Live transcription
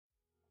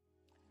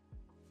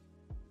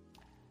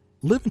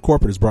Living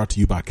Corporate is brought to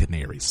you by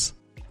Canaries.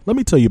 Let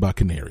me tell you about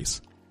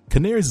Canaries.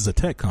 Canaries is a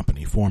tech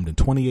company formed in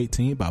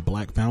 2018 by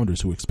black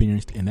founders who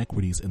experienced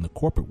inequities in the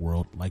corporate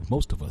world like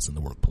most of us in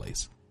the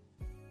workplace.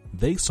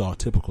 They saw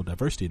typical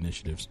diversity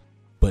initiatives,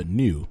 but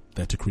knew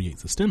that to create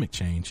systemic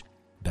change,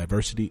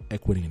 diversity,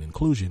 equity, and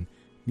inclusion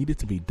needed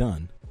to be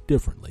done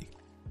differently.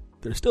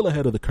 They're still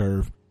ahead of the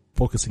curve,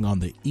 focusing on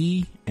the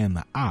E and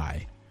the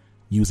I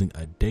using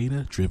a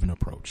data-driven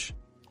approach.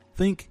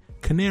 Think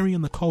canary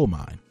in the coal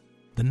mine.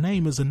 The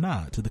name is a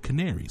nod to the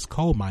canaries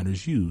coal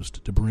miners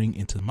used to bring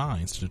into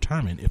mines to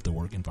determine if the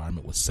work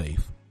environment was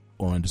safe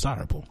or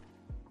undesirable.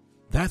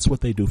 That's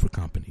what they do for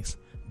companies.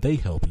 They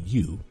help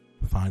you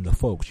find the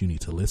folks you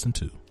need to listen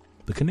to,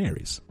 the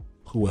canaries,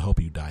 who will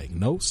help you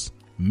diagnose,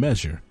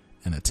 measure,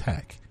 and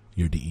attack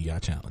your DEI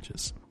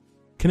challenges.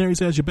 Canaries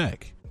has your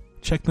back.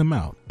 Check them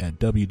out at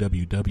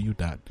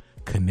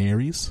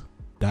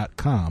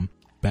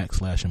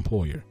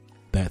www.canaries.com/employer.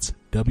 That's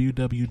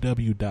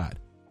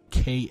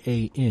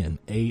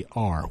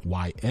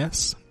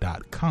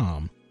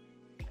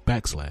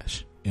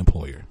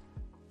www.canaries.com/employer.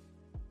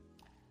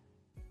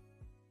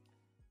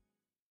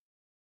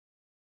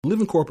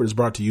 Living Corporate is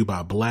brought to you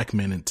by Black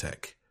Men in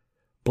Tech.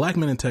 Black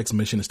Men in Tech's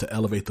mission is to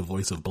elevate the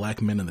voice of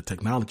black men in the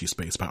technology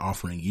space by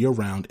offering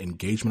year-round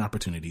engagement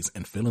opportunities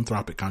and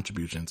philanthropic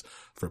contributions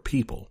for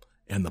people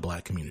in the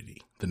black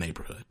community, the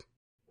neighborhood.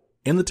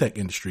 In the tech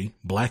industry,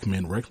 black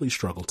men regularly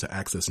struggle to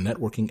access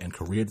networking and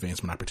career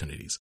advancement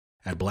opportunities.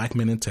 At Black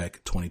Men in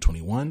Tech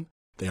 2021,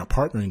 they are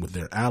partnering with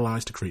their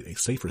allies to create a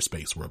safer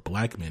space where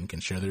black men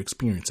can share their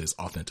experiences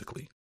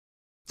authentically.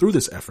 Through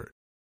this effort,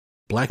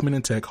 Black Men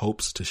in Tech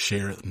hopes to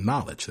share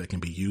knowledge that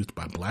can be used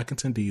by black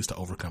attendees to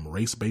overcome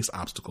race-based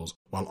obstacles,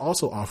 while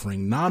also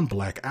offering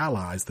non-black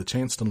allies the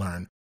chance to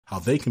learn how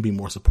they can be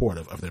more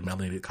supportive of their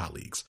melanated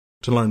colleagues.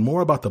 To learn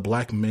more about the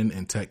Black Men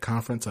in Tech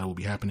conference that will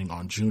be happening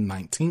on June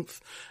 19th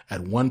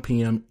at 1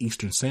 p.m.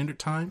 Eastern Standard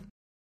Time,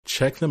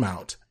 check them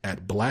out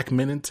at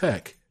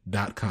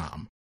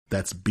blackmenintech.com.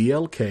 That's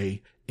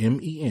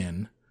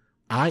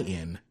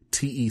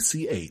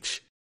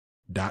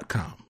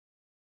BLKMENINTECH.com.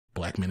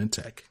 Black Men in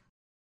Tech.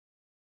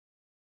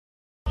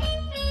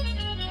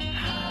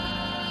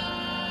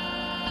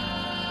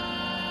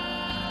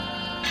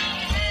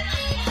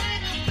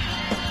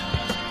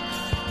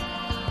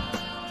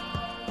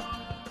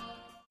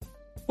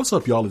 What's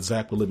up, y'all? It's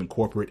Zach with Living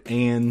Corporate,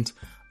 and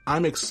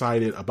I'm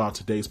excited about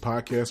today's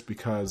podcast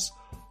because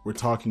we're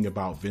talking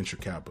about venture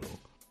capital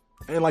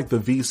and like the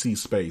VC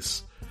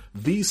space.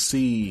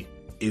 VC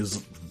is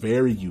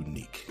very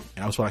unique,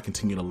 and that's what I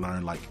continue to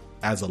learn. Like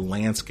as a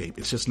landscape,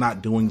 it's just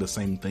not doing the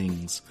same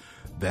things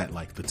that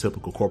like the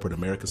typical corporate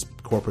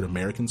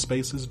American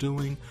space is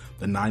doing,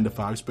 the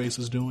 9-to-5 space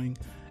is doing,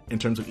 in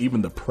terms of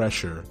even the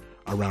pressure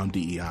around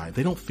DEI.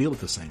 They don't feel it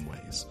the same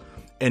ways,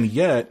 and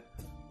yet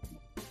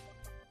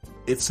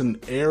it's an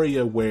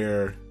area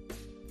where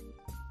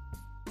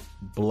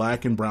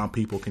black and brown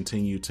people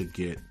continue to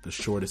get the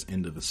shortest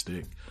end of the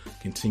stick,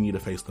 continue to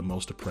face the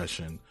most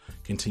oppression,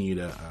 continue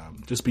to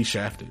just be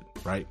shafted,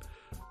 right?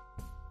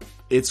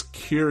 It's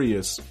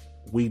curious.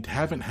 We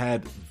haven't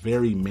had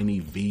very many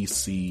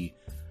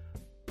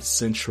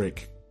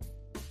VC-centric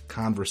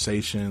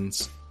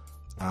conversations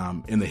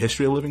in the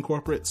history of Living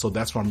Corporate. So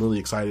that's why I'm really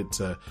excited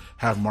to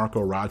have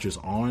Marco Rogers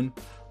on.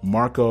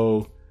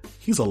 Marco,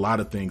 he's a lot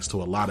of things to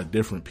a lot of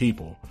different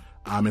people.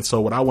 And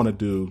so what I want to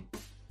do,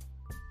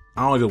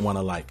 I don't even want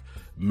to like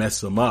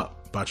mess him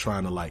up by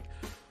trying to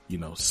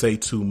say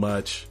too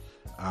much.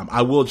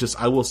 I will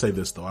say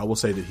this though. I will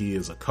say that he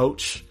is a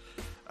coach.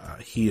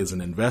 He is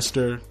an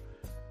investor.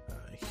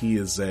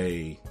 He's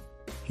a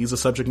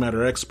subject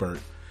matter expert,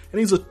 and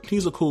he's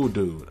a cool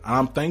dude.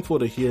 I'm thankful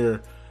to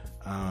hear.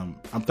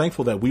 I'm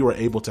thankful that we were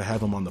able to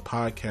have him on the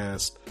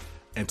podcast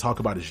and talk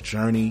about his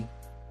journey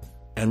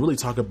and really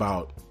talk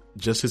about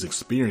just his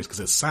experience,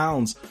 because it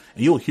sounds,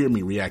 and you'll hear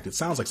me react, it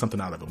sounds like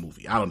something out of a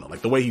movie. I don't know,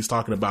 like the way he's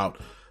talking about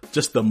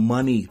just the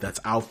money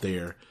that's out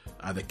there,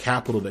 the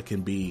capital that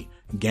can be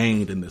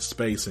gained in this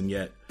space. And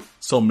yet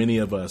so many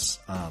of us,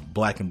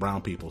 black and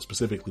brown people,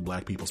 specifically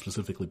black people,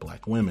 specifically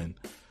black women,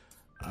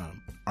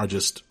 are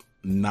just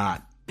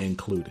not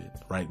included,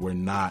 right? We're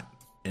not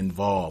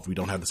involved. We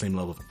don't have the same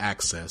level of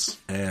access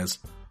as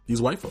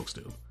these white folks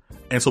do.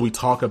 And so we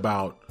talk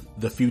about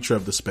the future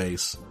of the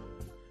space.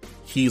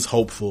 He's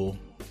hopeful.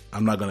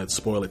 I'm not going to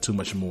spoil it too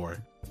much more,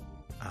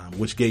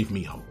 which gave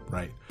me hope,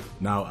 right?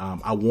 Now,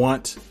 I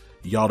want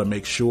y'all to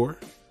make sure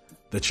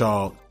that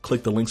y'all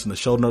click the links in the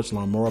show notes to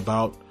learn more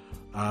about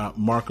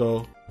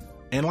Marco,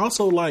 and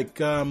also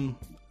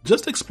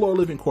just explore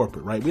Living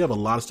Corporate, right? We have a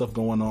lot of stuff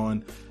going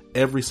on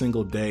every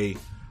single day.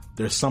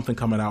 There's something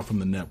coming out from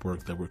the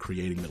network that we're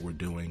creating, that we're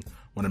doing.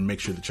 Want to make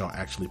sure that y'all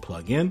actually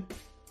plug in.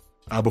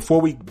 Before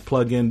we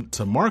plug in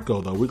to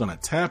Marco, though, we're going to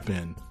tap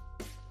in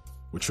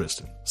with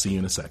Tristan. See you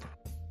in a second.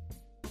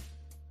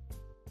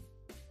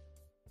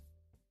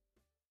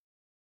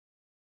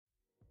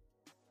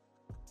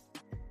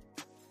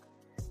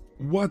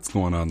 What's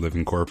going on,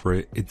 Living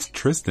Corporate? It's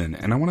Tristan,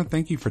 and I want to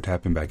thank you for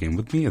tapping back in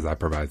with me as I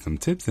provide some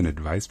tips and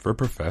advice for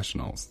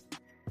professionals.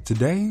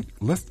 Today,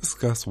 let's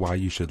discuss why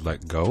you should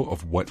let go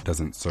of what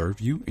doesn't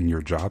serve you in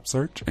your job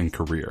search and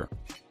career.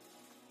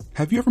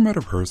 Have you ever met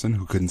a person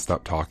who couldn't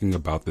stop talking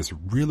about this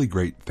really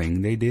great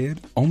thing they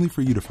did, only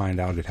for you to find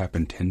out it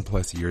happened 10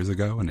 plus years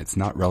ago and it's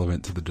not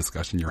relevant to the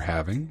discussion you're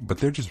having, but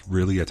they're just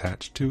really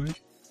attached to it?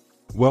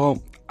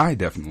 Well, I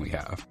definitely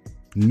have.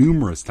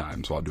 Numerous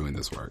times while doing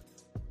this work.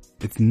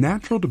 It's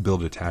natural to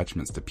build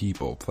attachments to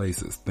people,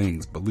 places,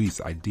 things,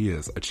 beliefs,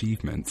 ideas,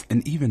 achievements,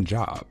 and even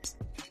jobs.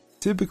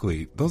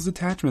 Typically, those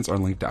attachments are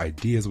linked to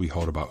ideas we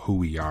hold about who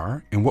we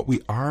are and what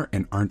we are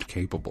and aren't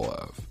capable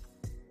of.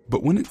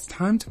 But when it's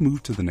time to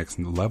move to the next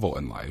level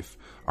in life,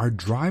 our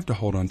drive to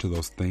hold on to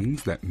those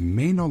things that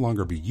may no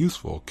longer be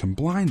useful can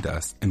blind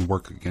us and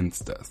work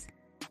against us.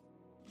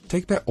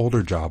 Take that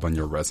older job on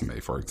your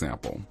resume, for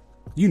example.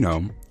 You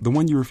know, the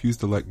one you refuse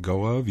to let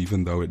go of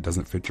even though it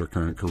doesn't fit your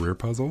current career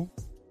puzzle.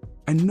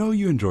 I know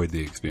you enjoyed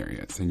the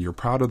experience and you're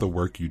proud of the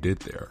work you did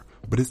there,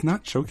 but it's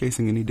not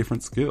showcasing any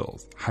different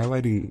skills,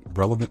 highlighting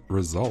relevant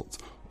results,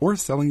 or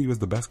selling you as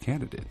the best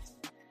candidate.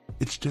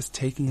 It's just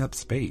taking up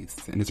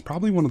space, and it's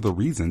probably one of the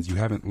reasons you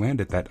haven't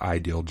landed that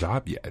ideal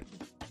job yet.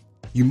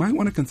 You might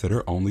want to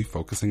consider only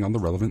focusing on the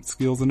relevant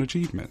skills and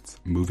achievements,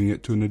 moving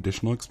it to an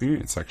additional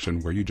experience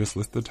section where you just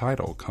list the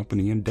title,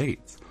 company, and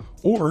dates,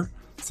 or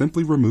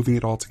simply removing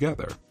it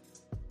altogether.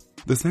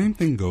 The same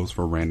thing goes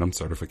for random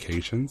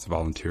certifications,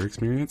 volunteer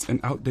experience,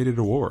 and outdated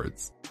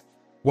awards.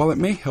 While it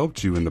may have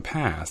helped you in the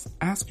past,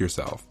 ask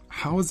yourself,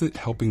 how is it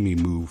helping me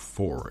move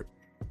forward?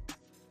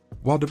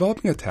 While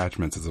developing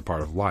attachments is a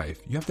part of life,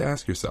 you have to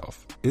ask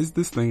yourself, is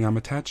this thing I'm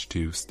attached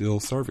to still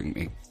serving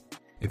me?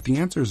 If the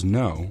answer is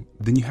no,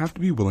 then you have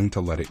to be willing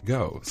to let it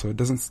go so it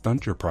doesn't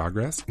stunt your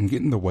progress and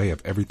get in the way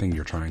of everything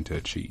you're trying to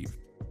achieve.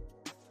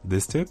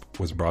 This tip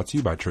was brought to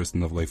you by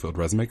Tristan of Layfield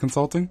Resume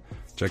Consulting.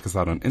 Check us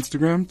out on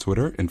Instagram,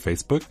 Twitter, and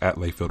Facebook at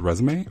Layfield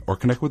Resume, or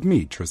connect with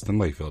me, Tristan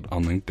Layfield,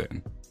 on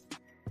LinkedIn.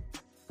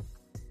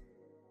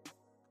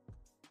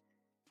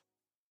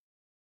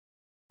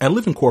 At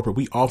Living Corporate,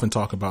 we often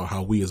talk about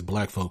how we as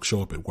Black folks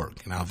show up at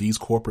work and how these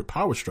corporate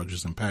power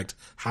structures impact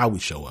how we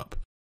show up.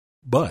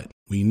 But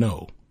we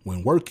know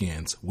when work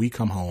ends, we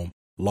come home,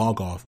 log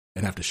off,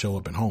 and have to show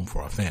up at home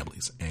for our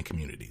families and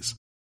communities.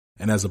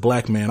 And as a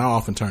Black man, I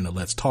often turn to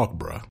Let's Talk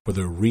Bruh for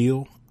the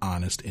real,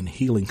 honest, and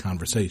healing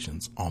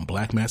conversations on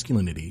Black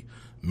masculinity,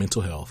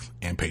 mental health,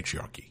 and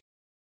patriarchy.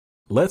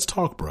 Let's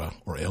Talk Bruh,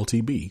 or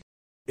LTB,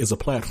 is a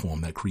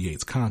platform that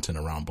creates content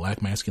around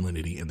Black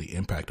masculinity and the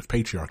impact of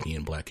patriarchy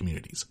in Black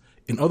communities.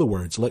 In other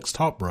words, Let's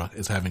Talk Bruh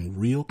is having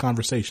real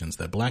conversations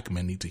that Black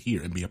men need to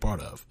hear and be a part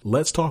of.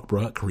 Let's Talk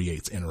Bruh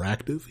creates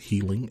interactive,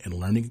 healing, and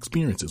learning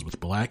experiences with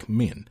Black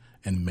men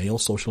and male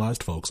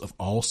socialized folks of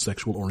all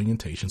sexual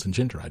orientations and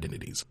gender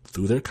identities.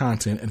 Through their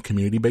content and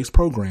community-based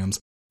programs,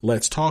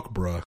 Let's Talk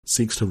Bruh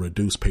seeks to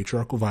reduce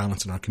patriarchal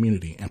violence in our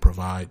community and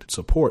provide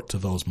support to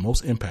those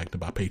most impacted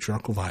by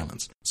patriarchal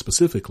violence,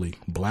 specifically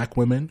Black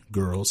women,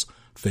 girls,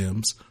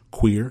 femmes,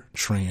 queer,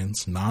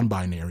 trans,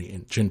 non-binary,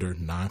 and gender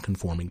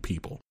non-conforming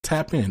people.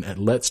 Tap in at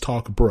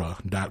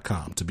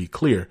letstalkbruh.com. To be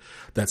clear,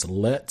 that's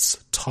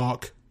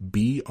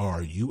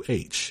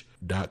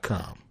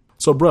letstalkbruh.com.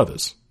 So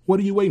brothers, what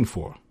are you waiting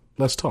for?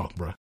 Let's talk,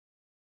 bruh.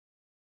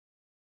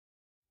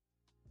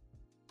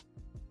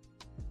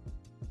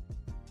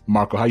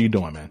 Marco, how you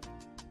doing, man?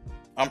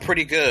 I'm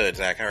pretty good,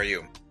 Zach. How are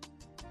you?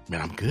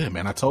 Man, I'm good,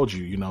 man. I told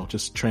you,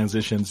 just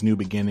transitions, new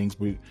beginnings.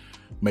 We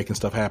making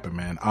stuff happen,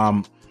 man.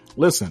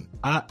 Listen,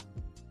 I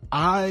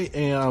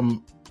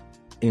am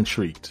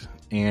intrigued,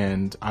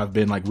 and I've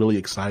been really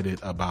excited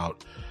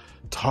about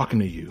talking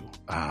to you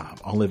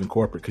on Living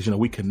Corporate because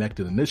we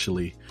connected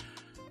initially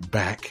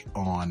back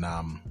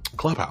on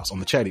Clubhouse on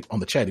the chatty. Yeah,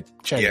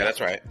 that's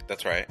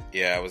right.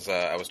 Yeah,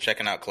 I was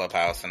checking out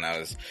Clubhouse and I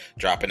was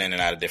dropping in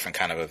and out of different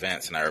kind of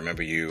events, and I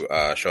remember you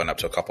showing up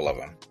to a couple of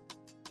them.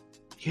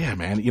 Yeah,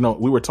 man.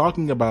 We were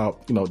talking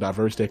about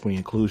diversity, equity,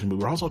 inclusion, but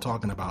we were also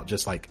talking about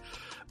just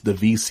the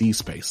VC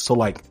space. So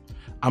I'm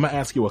gonna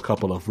ask you a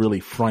couple of really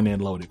front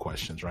end loaded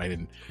questions, right?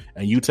 And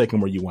you take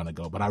them where you want to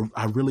go, but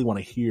I really want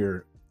to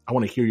hear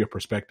your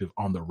perspective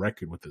on the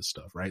record with this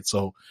stuff, right?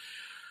 So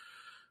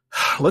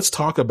let's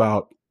talk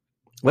about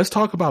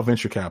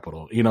venture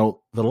capital.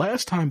 The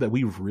last time that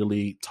we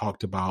really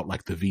talked about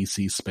the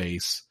VC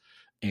space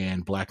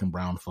and Black and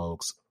brown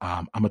folks,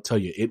 I'm gonna tell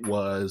you,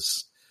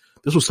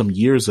 this was some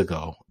years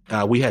ago.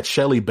 We had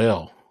Shelly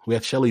Bell.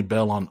 on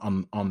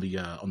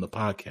the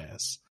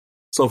podcast.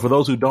 So for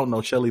those who don't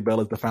know, Shelly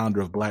Bell is the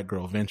founder of Black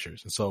Girl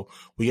Ventures. And so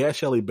we had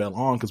Shelly Bell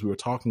on because we were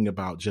talking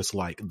about just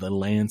the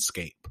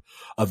landscape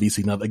of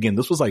VC. Now, again,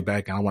 this was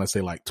back in, I want to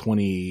say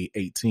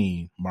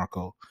 2018,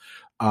 Marco.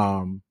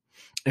 And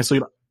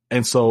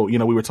so,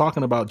 we were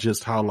talking about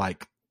just how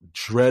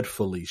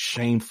dreadfully,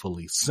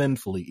 shamefully,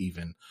 sinfully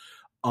even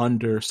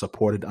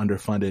under-supported,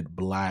 underfunded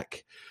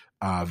Black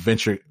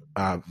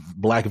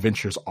Black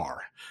ventures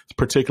are,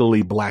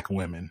 particularly Black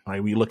women,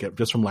 right? We look at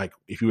just from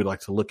if you would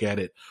to look at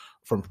it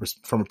from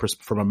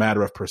a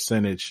matter of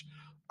percentage,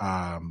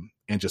 and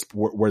just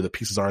where the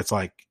pieces are, it's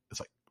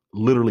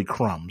literally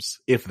crumbs,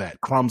 if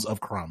that, crumbs of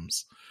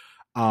crumbs,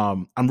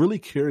 I'm really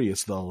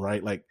curious though,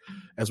 right? Like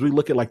as we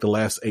look at like the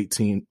last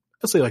 18,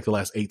 let's say like the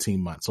last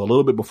 18 months, so a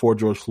little bit before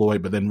George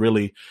Floyd, but then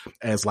really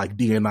as like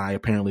DNI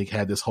apparently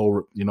had this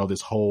whole,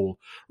 this whole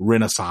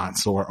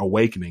renaissance or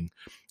awakening.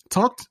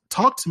 Talk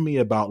to me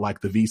about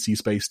like the VC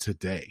space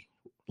today.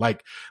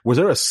 Like, was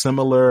there a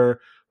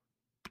similar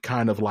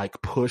kind of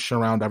like push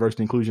around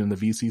diversity and inclusion in the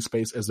VC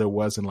space as there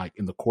was in like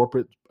in the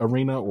corporate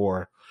arena,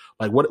 or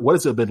like what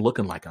has it been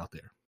looking like out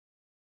there?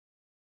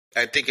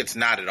 I think it's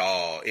not at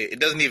all. It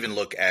doesn't even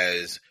look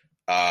as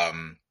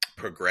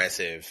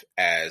progressive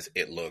as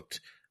it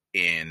looked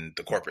in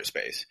the corporate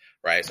space,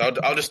 right? So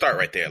I'll just start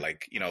right there.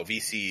 Like,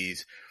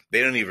 VCs,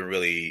 they don't even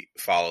really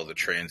follow the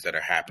trends that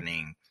are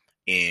happening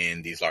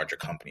in these larger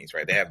companies,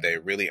 right? They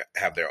really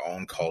have their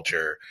own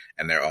culture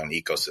and their own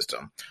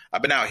ecosystem.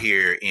 I've been out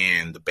here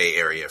in the Bay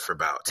Area for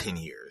about 10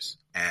 years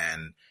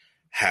and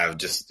have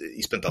just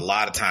spent a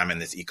lot of time in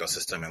this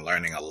ecosystem and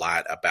learning a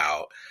lot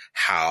about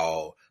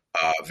how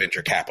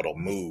venture capital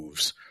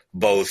moves,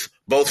 both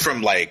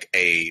from like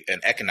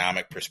an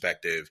economic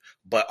perspective,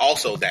 but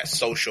also that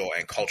social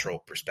and cultural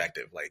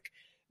perspective. Like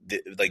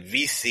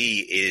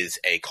VC is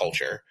a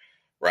culture,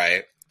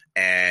 right?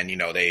 And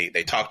they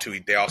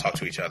all talk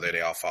to each other,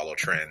 they all follow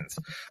trends,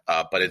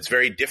 but it's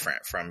very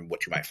different from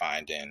what you might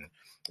find in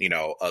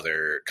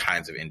other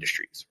kinds of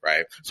industries,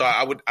 right? So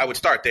I would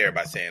start there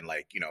by saying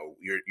like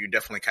you're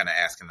definitely kind of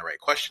asking the right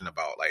question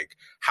about like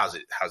how's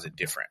it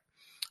different.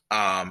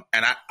 And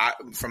I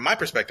from my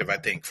perspective, I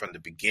think from the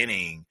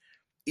beginning,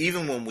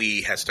 even when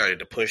we had started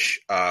to push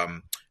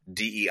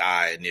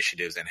DEI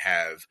initiatives and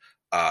have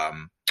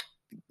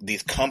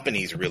these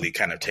companies really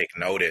kind of take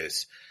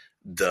notice,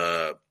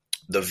 the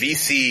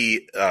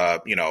VC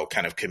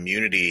kind of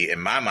community, in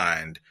my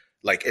mind,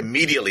 like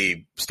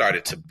immediately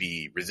started to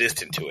be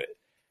resistant to it,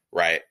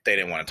 right? They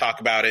didn't want to talk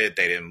about it.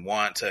 They didn't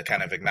want to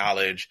kind of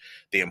acknowledge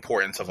the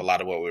importance of a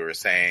lot of what we were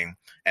saying.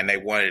 And they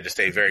wanted to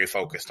stay very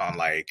focused on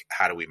like,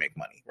 how do we make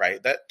money,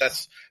 right?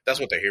 That's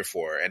what they're here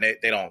for. And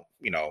they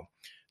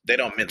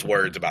don't mince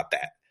words about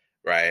that,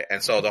 right?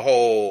 And so the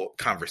whole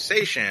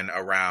conversation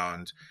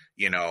around,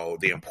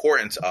 the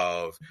importance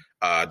of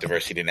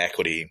diversity and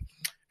equity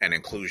and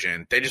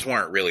inclusion, they just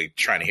weren't really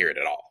trying to hear it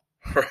at all,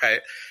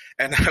 right?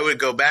 And I would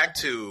go back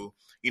to,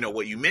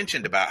 what you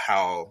mentioned about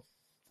how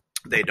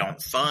they don't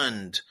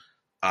fund,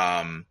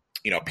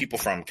 people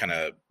from kind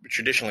of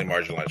traditionally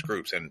marginalized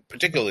groups, and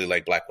particularly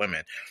like Black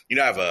women.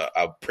 I have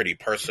a pretty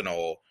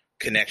personal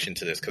connection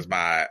to this because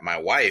my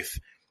wife,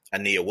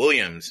 Ania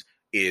Williams,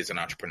 is an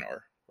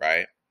entrepreneur,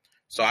 right?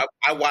 So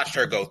I watched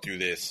her go through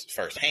this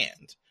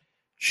firsthand.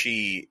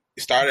 She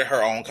started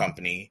her own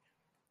company.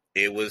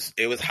 It was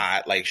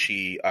hot. Like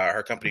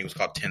her company was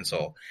called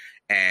Tinsel,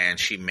 and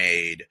she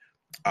made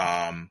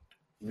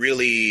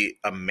really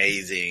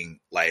amazing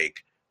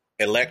like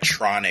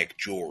electronic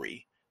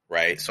jewelry,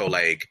 right? So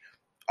like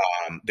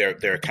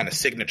their kind of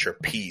signature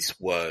piece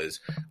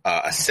was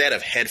a set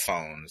of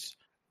headphones,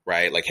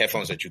 right? Like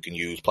headphones that you can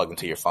use, plug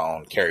into your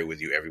phone, carry with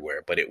you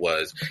everywhere. But it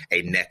was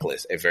a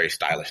necklace, a very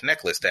stylish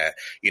necklace that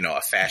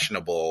a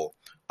fashionable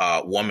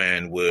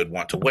woman would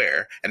want to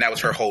wear. And that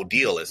was her whole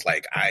deal. It's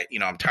like,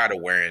 I'm tired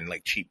of wearing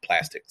like cheap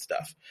plastic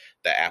stuff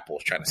that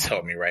Apple's trying to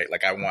sell me, right?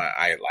 Like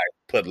I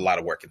put a lot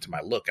of work into my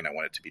look and I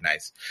want it to be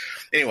nice.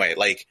 Anyway,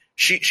 like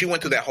she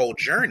went through that whole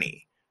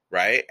journey,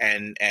 right?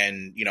 And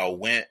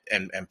went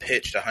and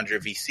pitched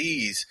 100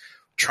 VCs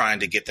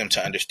trying to get them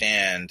to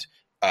understand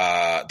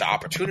the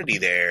opportunity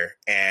there,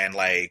 and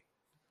like,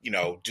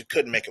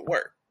 couldn't make it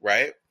work,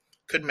 right?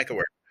 Couldn't make it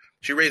work.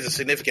 She raised a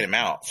significant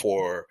amount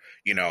for,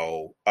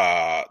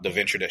 the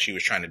venture that she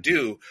was trying to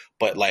do,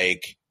 but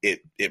like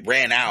it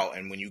ran out.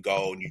 And when you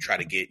go and you try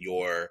to get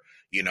your,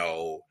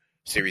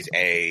 Series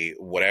A,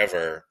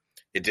 whatever,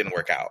 it didn't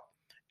work out.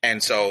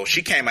 And so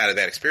she came out of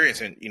that experience,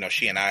 and,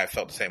 she and I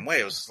felt the same way.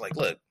 It was just like,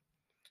 look,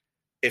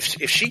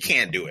 if she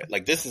can't do it,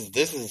 like this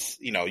is,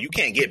 you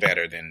can't get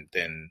better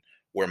than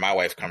where my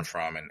wife comes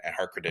from and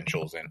her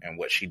credentials and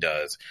what she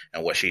does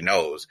and what she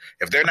knows.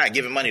 If they're not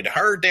giving money to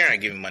her, they're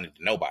not giving money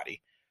to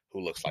nobody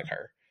who looks like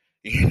her.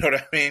 You know what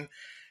I mean?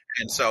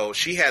 And so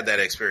she had that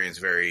experience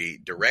very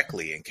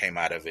directly and came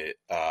out of it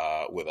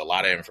with a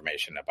lot of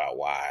information about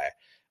why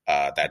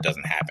that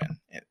doesn't happen.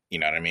 You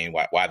know what I mean?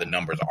 Why the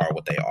numbers are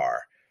what they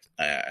are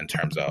in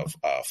terms of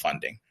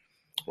funding,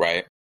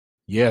 right?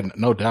 Yeah,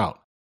 no doubt.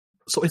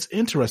 So it's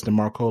interesting,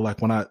 Marco,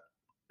 like one,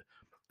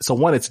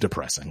 it's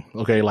depressing.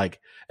 Okay. Like,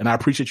 and I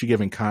appreciate you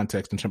giving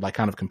context in terms of like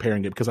kind of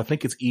comparing it, because I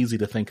think it's easy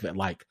to think that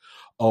like,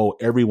 oh,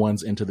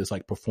 everyone's into this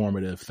like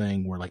performative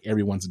thing where like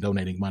everyone's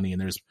donating money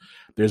and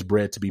there's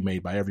bread to be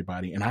made by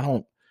everybody. And I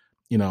don't,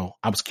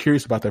 I was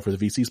curious about that for the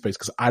VC space,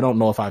 because I don't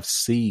know if I've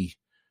seen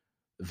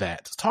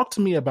that. Talk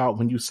to me about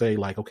when you say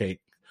like, okay,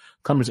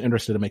 companies are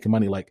interested in making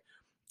money. Like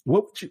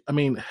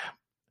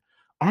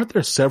aren't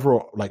there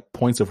several like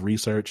points of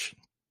research,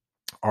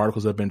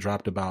 articles that have been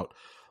dropped about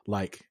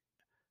like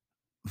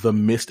the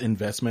missed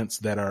investments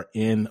that are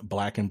in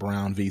Black and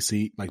brown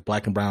VC, like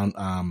Black and brown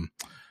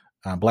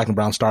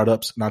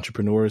startups and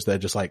entrepreneurs that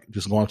just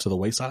going to the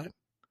wayside?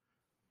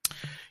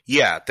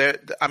 Yeah,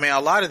 I mean,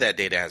 a lot of that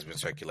data has been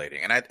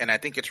circulating, and I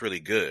think it's really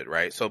good,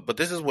 right? So, but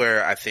this is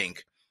where I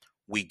think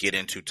we get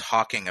into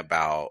talking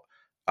about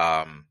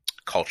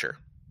culture,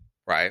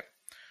 right?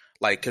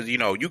 Like, because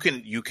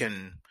you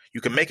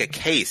can make a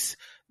case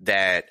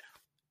that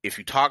if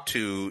you talk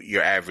to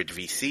your average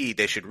VC,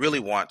 they should really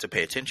want to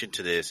pay attention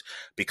to this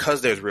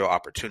because there's real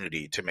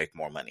opportunity to make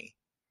more money,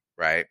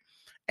 right?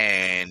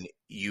 And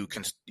you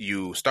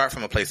start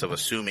from a place of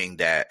assuming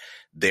that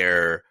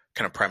they're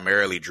kind of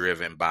primarily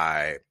driven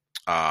by,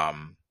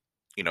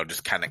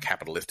 just kind of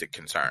capitalistic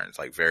concerns,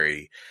 like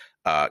very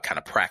kind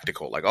of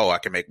practical, like, oh, I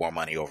can make more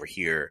money over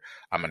here,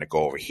 I'm going to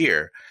go over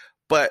here.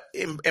 But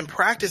in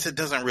practice, it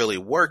doesn't really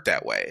work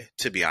that way,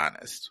 to be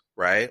honest,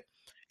 right?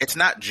 It's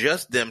not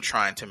just them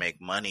trying to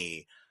make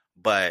money,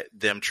 but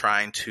them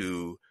trying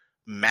to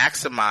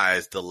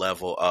maximize the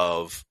level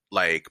of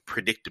like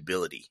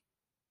predictability,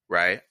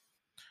 right?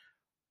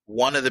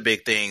 One of the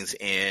big things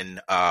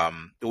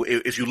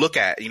if you look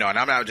at, and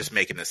I'm not just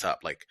making this up,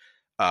 like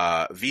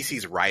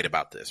VCs write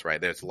about this, right?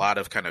 There's a lot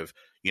of kind of,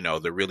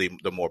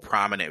 the more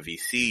prominent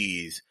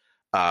VCs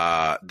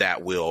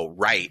that will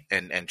write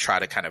and try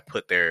to kind of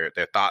put their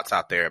thoughts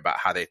out there about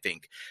how they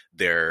think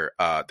their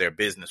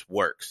business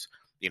works.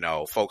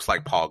 Folks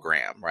like Paul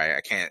Graham, right?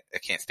 I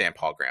can't stand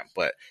Paul Graham,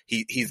 but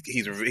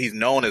he's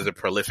known as a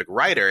prolific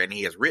writer, and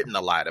he has written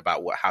a lot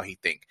about how he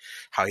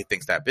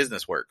thinks that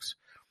business works.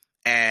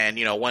 And,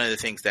 one of the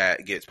things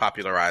that gets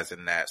popularized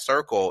in that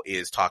circle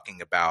is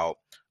talking about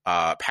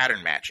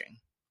pattern matching,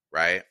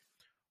 right?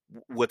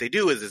 What they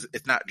do is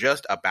it's not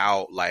just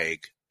about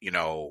like,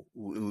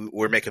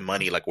 we're making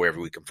money like wherever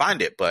we can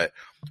find it. But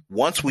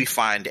once we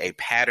find a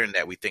pattern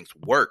that we think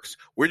works,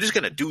 we're just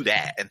going to do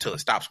that until it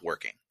stops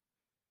working,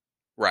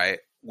 right?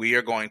 We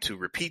are going to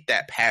repeat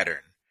that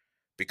pattern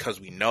because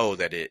we know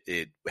that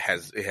it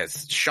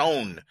has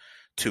shown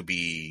to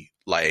be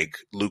like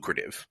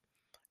lucrative.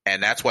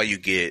 And that's why you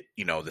get,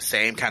 the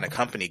same kind of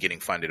company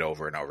getting funded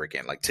over and over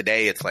again. Like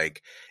today, it's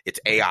like, it's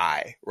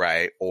AI,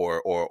 right?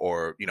 Or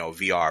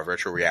VR,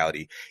 virtual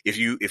reality. If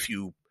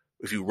you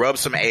rub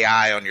some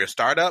AI on your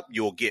startup,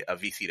 you'll get a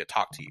VC to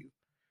talk to you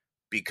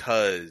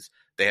because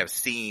they have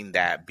seen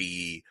that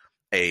be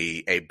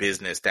a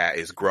business that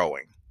is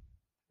growing,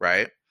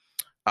 right?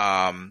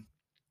 A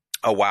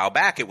while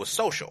back, it was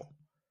social.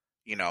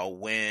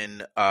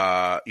 When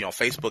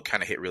Facebook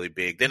kind of hit really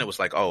big, then it was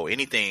like, oh,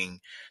 anything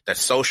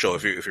that's social,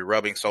 if you're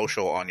rubbing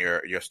social on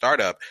your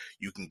startup,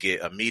 you can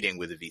get a meeting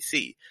with a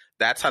VC.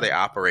 That's how they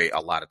operate a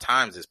lot of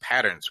times, is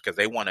patterns, because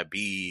they want to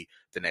be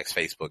the next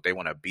Facebook, they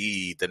want to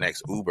be the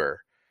next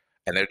Uber,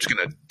 and they're just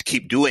going to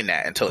keep doing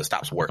that until it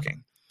stops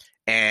working.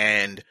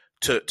 And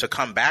to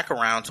come back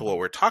around to what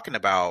we're talking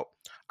about,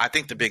 I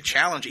think the big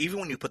challenge, even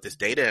when you put this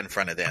data in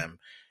front of them,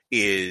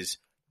 is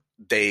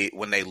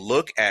when they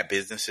look at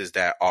businesses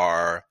that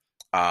are,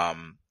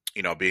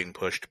 being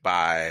pushed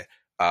by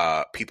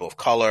people of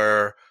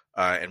color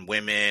and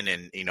women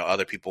and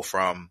other people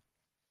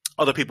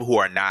who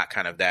are not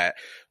kind of that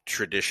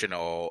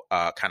traditional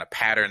kind of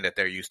pattern that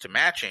they're used to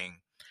matching,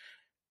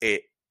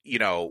 it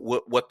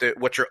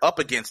what you're up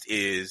against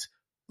is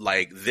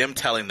like them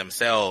telling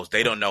themselves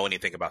they don't know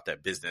anything about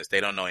that business,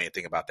 they don't know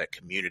anything about that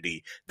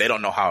community, they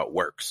don't know how it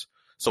works,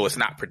 so it's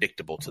not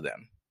predictable to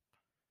them.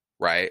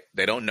 Right?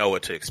 They don't know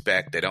what to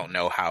expect. They don't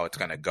know how it's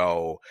going to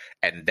go.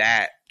 And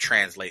that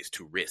translates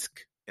to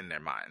risk in their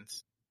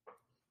minds.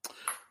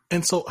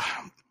 And so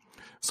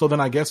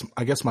then I guess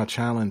my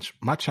challenge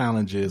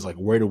is like,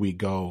 where do we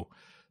go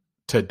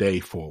today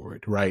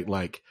forward? Right?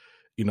 Like,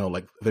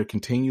 like there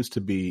continues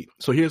to be,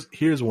 so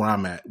here's where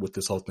I'm at with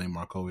this whole thing,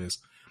 Marco, is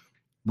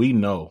we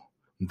know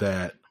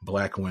that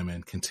Black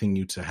women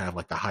continue to have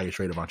like the highest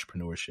rate of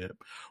entrepreneurship.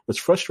 What's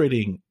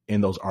frustrating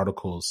in those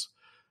articles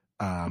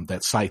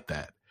that cite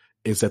that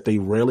is that they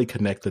rarely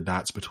connect the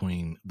dots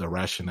between the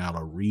rationale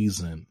or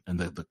reason and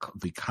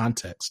the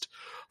context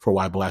for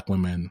why Black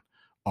women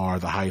are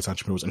the highest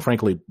entrepreneurs. And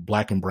frankly,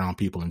 Black and brown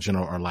people in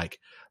general are like,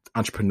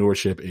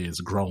 entrepreneurship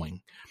is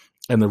growing.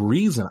 And the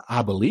reason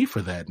I believe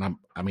for that, and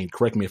I mean,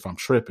 correct me if I'm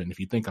tripping, if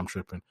you think I'm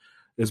tripping,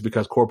 is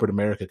because corporate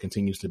America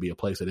continues to be a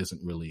place that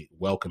isn't really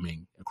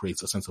welcoming and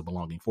creates a sense of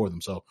belonging for them.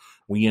 So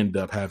we end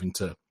up having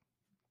to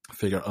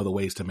figure out other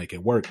ways to make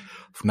it work,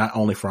 not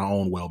only for our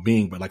own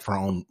well-being, but like for our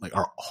own, like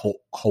our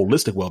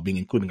holistic well-being,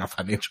 including our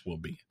financial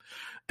well-being.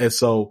 And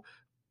so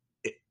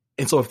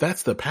if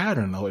that's the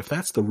pattern, though, if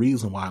that's the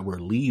reason why we're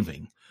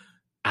leaving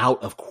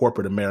out of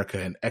corporate America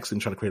and exiting,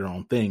 trying to create our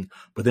own thing,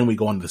 but then we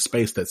go into the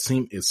space that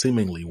is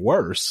seemingly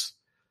worse,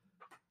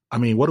 I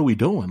mean, what are we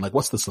doing? Like,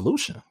 what's the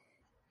solution?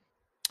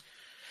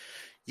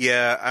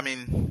 Yeah, I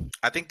mean,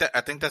 I think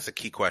that's a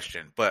key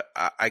question, but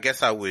I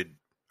guess I would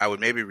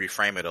maybe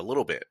reframe it a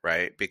little bit,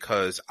 right?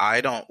 Because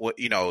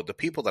the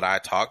people that I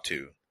talk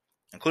to,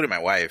 including my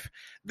wife,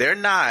 they're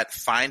not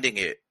finding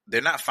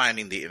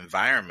the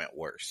environment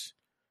worse,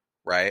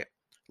 right?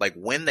 Like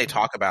when they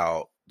talk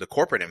about the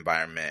corporate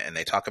environment and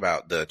they talk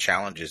about the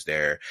challenges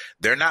there,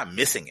 they're not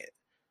missing it.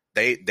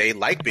 They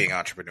like being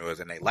entrepreneurs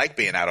and they like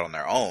being out on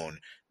their own.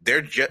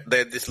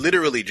 It's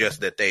literally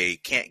just that they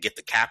can't get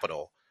the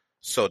capital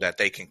so that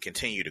they can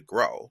continue to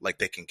grow, like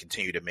they can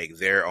continue to make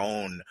their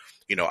own,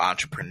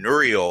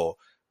 entrepreneurial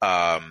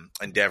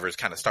endeavors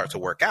kind of start to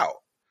work out.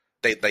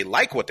 They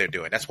like what they're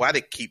doing. That's why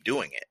they keep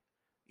doing it,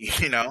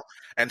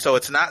 And so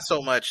it's not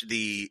so much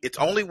it's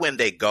only when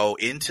they go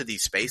into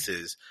these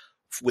spaces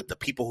with the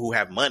people who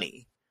have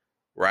money,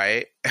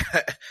 right?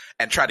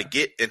 and try to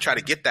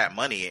get that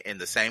money in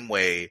the same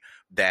way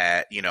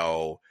that,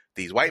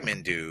 these white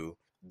men do,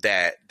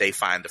 that they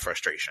find the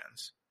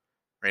frustrations.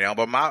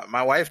 But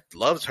my wife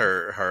loves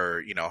her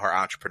her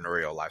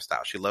entrepreneurial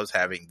lifestyle. She loves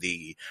having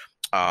the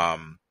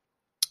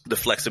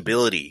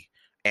flexibility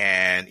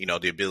and,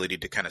 the ability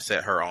to kind of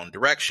set her own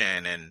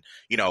direction. And,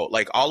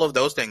 like all of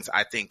those things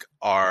I think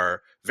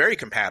are very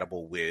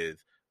compatible with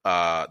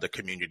the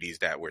communities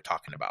that we're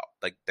talking about.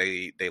 Like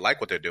they like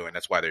what they're doing.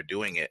 That's why they're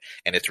doing it.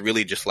 And it's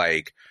really just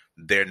like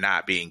they're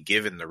not being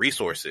given the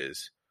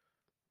resources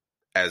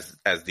as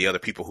the other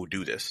people who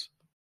do this.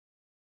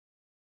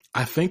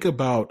 I think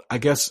about, I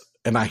guess,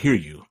 and I hear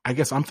you. I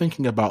guess I'm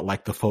thinking about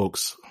like the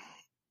folks,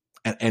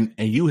 and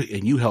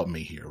you help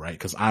me here, right?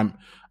 Because I'm,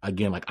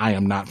 again, like I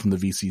am not from the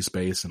VC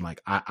space, and like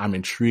I'm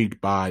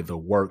intrigued by the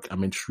work.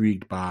 I'm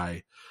intrigued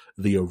by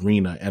the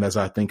arena, and as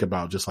I think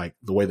about just like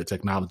the way the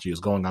technology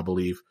is going, I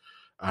believe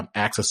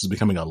access is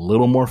becoming a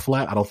little more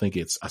flat. I don't think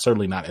it's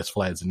certainly not as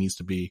flat as it needs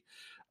to be,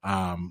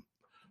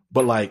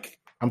 but like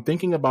I'm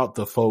thinking about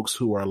the folks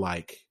who are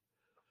like,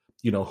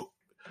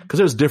 because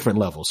there's different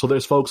levels. So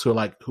there's folks who are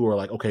like,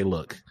 okay,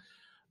 look,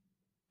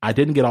 I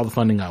didn't get all the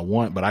funding I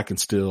want, but I can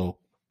still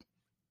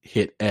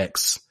hit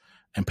X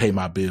and pay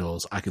my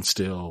bills. I can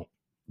still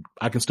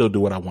do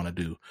what I want to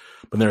do.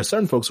 But there are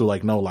certain folks who are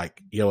like, no,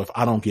 like, if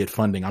I don't get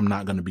funding, I'm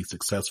not going to be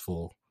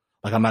successful.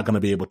 Like, I'm not going to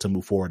be able to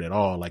move forward at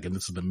all. Like, and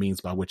this is the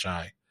means by which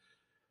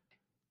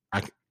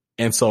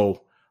and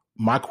so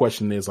my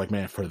question is like,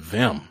 man, for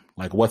them,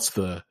 like, what's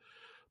the,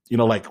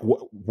 like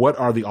what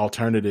are the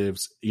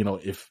alternatives?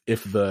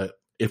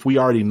 If we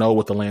already know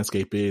what the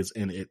landscape is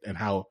and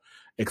how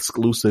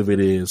exclusive it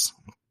is,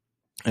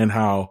 and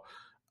how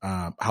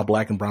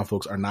Black and brown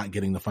folks are not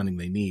getting the funding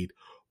they need,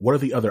 what are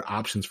the other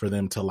options for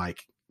them to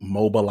like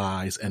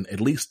mobilize and at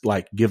least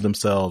like give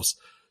themselves,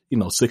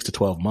 6 to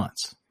 12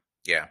 months?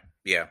 Yeah.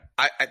 Yeah.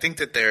 I think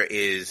that there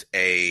is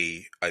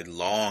a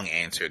long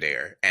answer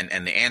there. And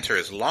the answer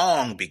is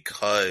long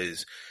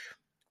because,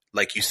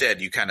 like you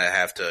said, you kind of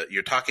have to,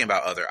 you're talking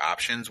about other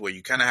options where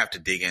you kind of have to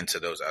dig into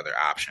those other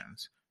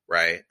options,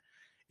 right?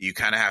 You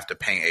kind of have to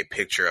paint a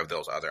picture of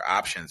those other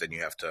options, and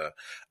you have to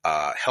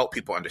help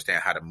people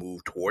understand how to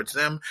move towards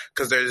them,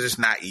 because they're just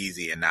not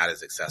easy and not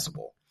as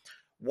accessible.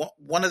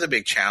 One of the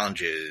big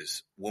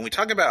challenges when we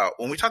talk about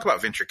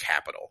venture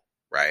capital,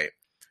 right?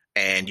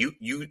 And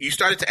you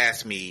started to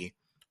ask me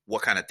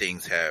what kind of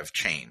things have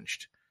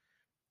changed,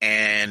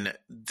 and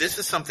this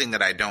is something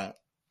that I don't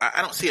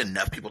see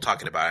enough people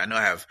talking about. I know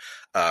I have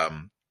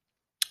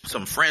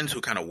some friends who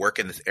kind of work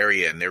in this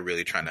area, and they're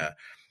really trying to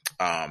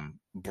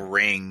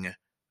bring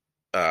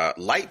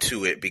light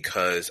to it,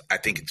 because I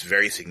think it's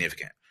very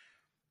significant.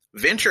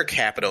 Venture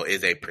capital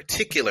is a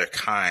particular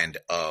kind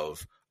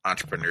of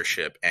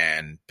entrepreneurship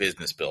and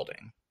business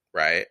building,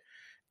 right?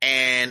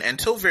 And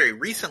until very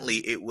recently,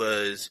 it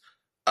was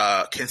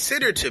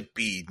considered to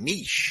be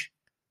niche,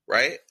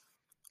 right?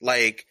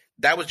 Like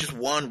that was just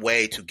one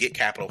way to get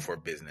capital for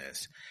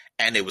business.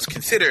 And it was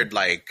considered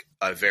like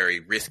a very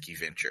risky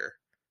venture,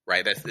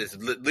 right? That's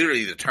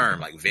literally the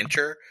term, like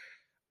venture.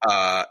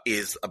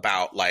 Is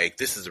about like,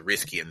 this is a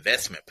risky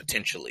investment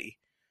potentially,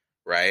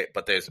 right?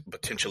 But there's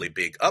potentially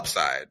big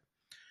upside.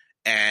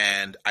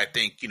 And I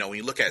think, when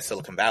you look at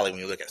Silicon Valley, when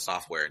you look at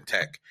software and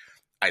tech,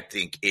 I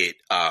think it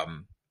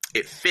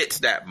fits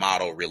that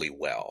model really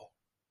well,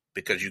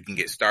 because you can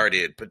get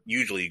started, but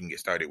usually you can get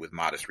started with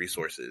modest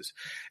resources,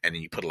 and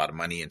then you put a lot of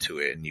money into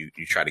it, and you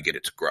try to get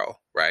it to grow,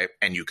 right?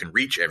 And you can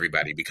reach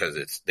everybody because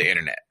it's the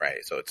internet, right?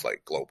 So it's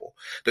like global.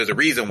 There's a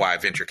reason why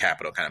venture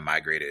capital kind of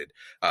migrated,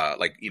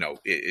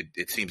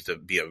 it seems to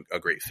be a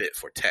great fit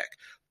for tech,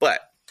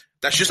 but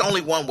that's just only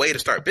one way to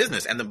start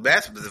business. And the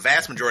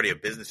vast majority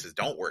of businesses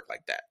don't work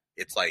like that.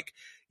 It's like,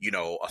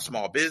 a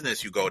small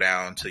business, you go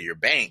down to your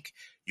bank,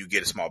 you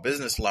get a small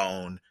business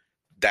loan.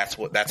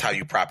 That's how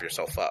you prop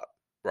yourself up.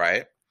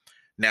 Right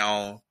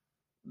now,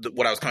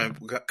 what I was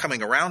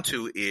coming around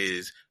to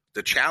is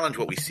the challenge.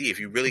 What we see, if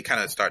you really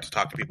kind of start to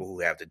talk to people who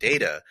have the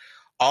data,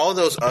 all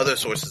those other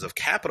sources of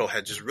capital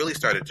had just really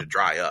started to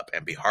dry up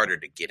and be harder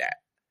to get at,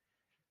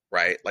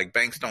 right? Like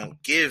banks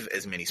don't give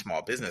as many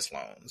small business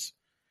loans.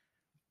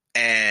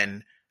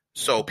 And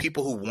so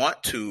people who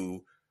want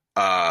to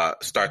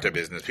start their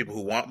business, people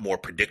who want more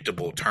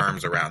predictable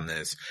terms around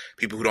this,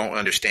 people who don't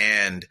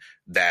understand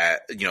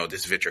that,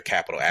 this venture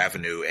capital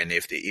avenue, and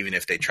even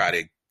if they try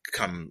to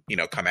come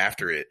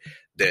after it,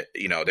 that,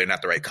 they're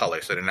not the right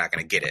color, so they're not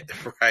going to get it.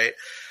 Right.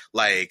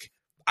 Like,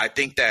 I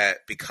think that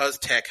because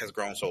tech has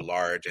grown so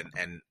large,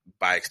 and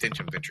by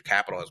extension, venture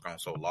capital has grown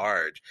so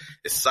large,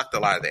 it sucked a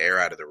lot of the air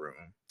out of the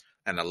room,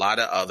 and a lot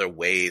of other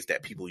ways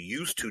that people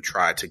used to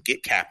try to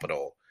get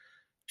capital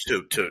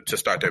to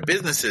start their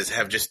businesses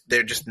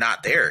they're just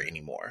not there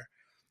anymore.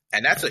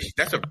 And that's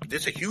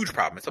a huge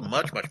problem. It's a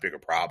much, much bigger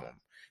problem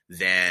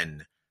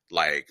than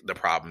like the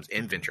problems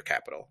in venture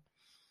capital.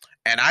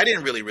 And I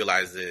didn't really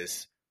realize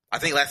this. I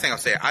think last thing I'll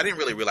say, I didn't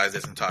really realize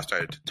this until I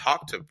started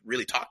to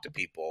really talk to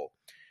people.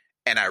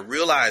 And I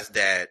realized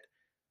that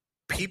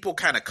people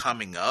kind of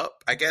coming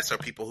up, I guess, or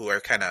people who are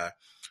kind of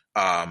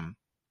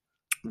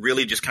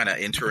really just kind of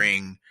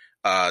entering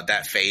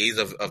that phase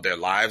of their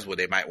lives where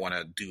they might want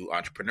to do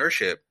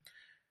entrepreneurship,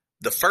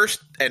 the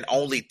first and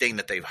only thing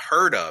that they've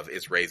heard of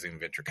is raising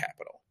venture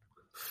capital.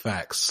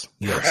 Facts.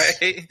 Yes.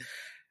 Right?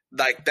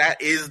 Like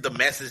that is the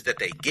message that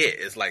they get.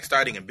 It's like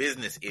starting a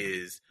business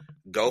is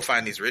go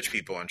find these rich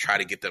people and try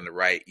to get them to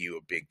write you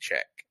a big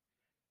check.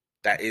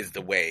 That is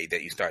the way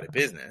that you start a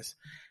business.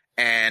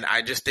 And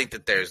I just think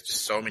that there's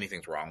just so many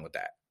things wrong with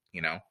that,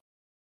 you know?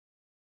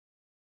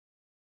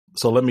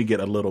 So let me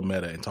get a little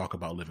meta and talk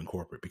about Living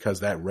Corporate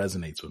because that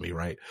resonates with me,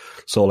 right?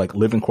 So like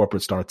Living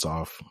Corporate starts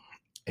off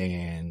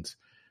and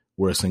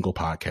we're a single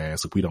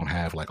podcast. Like we don't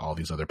have like all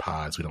these other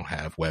pods. We don't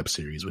have web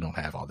series. We don't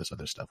have all this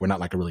other stuff. We're not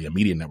like a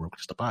media network,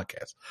 just a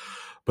podcast.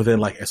 But then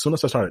like as soon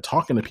as I started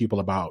talking to people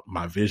about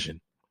my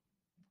vision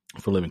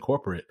for Living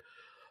Corporate,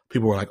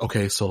 people were like,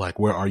 okay, so like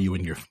where are you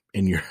in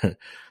your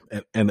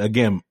and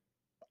again,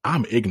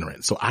 I'm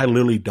ignorant. So I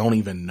literally don't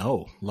even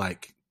know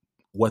like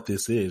what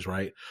this is,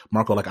 right?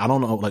 Marco, like, I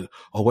don't know, like,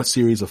 oh, what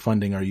series of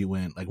funding are you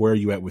in? Like, where are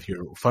you at with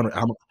your fund?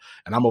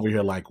 And I'm over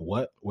here like,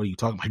 what are you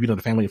talking about? Have you done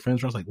the family and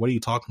friends? I was like, what are you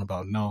talking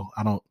about? No,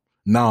 I don't,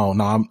 no,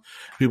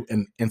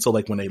 and so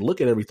like when they look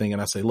at everything and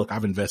I say, look,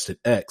 I've invested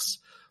X,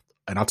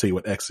 and I'll tell you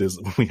what X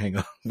is when we hang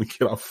up, we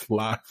get off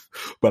live,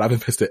 but I've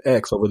invested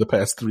X over the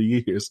past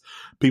 3 years.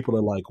 People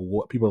are like,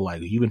 what? People are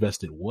like, you've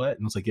invested what?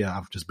 And it's like, yeah,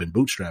 I've just been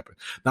bootstrapping.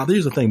 Now,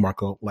 here's the thing,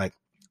 Marco, like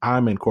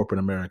I'm in corporate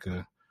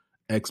America,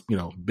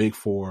 Big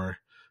Four.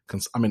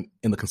 I'm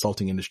in the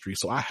consulting industry.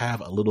 So I have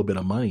a little bit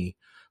of money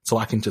so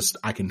I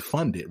can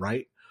fund it.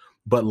 Right.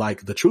 But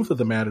like the truth of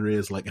the matter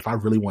is like, if I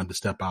really wanted to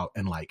step out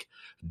and like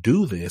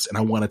do this and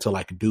I wanted to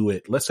like do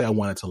it, let's say I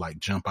wanted to like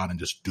jump out and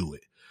just do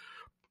it.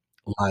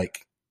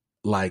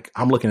 Like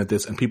I'm looking at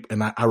this and people,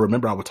 and I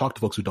remember I would talk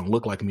to folks who don't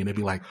look like me and they'd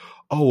be like,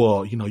 oh,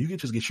 well, you could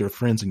just get your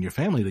friends and your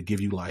family to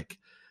give you like,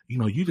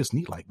 you just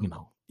need like,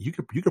 you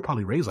could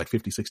probably raise like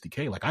 50,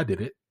 60K. Like I did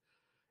it.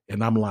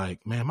 And I'm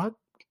like, man,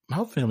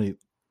 my family.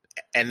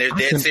 And they're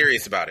dead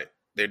serious about it.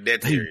 They're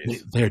dead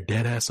serious. They're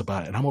dead ass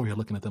about it. And I'm over here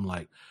looking at them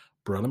like,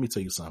 bro, let me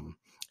tell you something.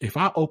 If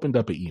I opened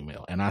up an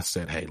email and I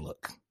said, hey,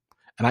 look,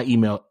 and I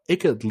emailed, it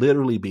could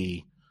literally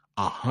be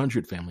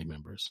 100 family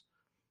members.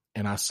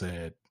 And I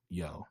said,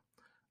 yo,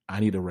 I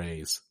need to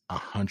raise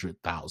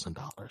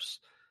 $100,000.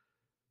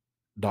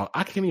 Dog,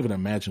 I can't even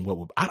imagine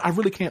I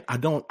really can't. I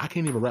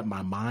can't even wrap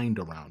my mind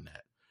around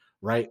that.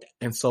 Right.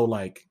 And so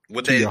like,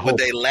 would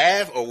they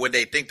laugh or would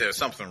they think there's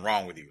something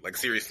wrong with you? Like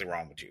seriously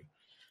wrong with you?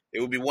 It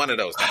would be one of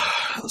those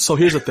things. So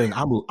here's the thing.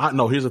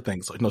 Here's the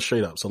thing. So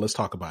straight up. So let's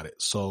talk about it.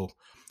 So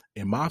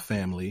in my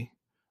family,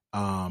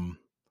 I'm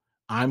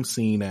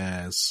seen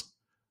as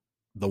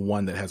the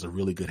one that has a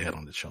really good head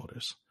on the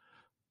shoulders.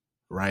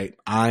 Right.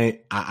 I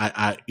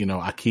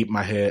keep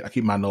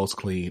my nose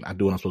clean. I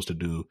do what I'm supposed to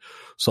do.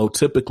 So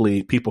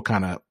typically people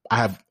I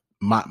have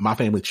my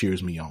family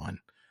cheers me on.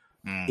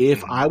 Mm-hmm.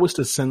 If I was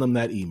to send them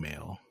that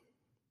email,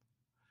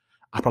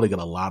 I probably get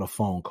a lot of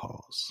phone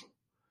calls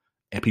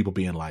and people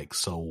being like,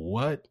 so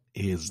what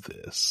is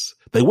this?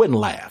 They wouldn't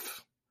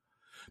laugh.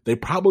 They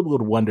probably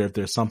would wonder if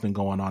there's something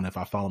going on if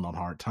I've fallen on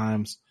hard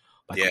times.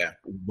 Like, yeah.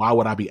 Why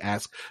would I be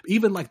asked?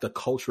 Even like the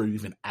culture of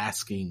even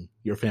asking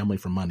your family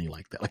for money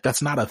like that. Like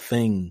that's not a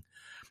thing.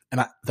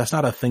 And that's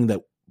not a thing that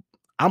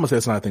I'm gonna say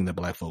it's not a thing that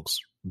Black folks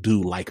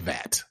do like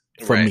that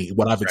for me,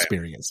 what I've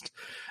experienced.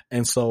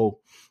 And so,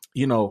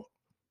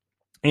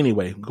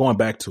 anyway, going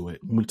back to it,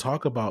 when we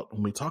talk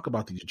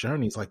about these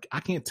journeys, like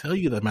I can't tell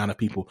you the amount of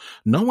people,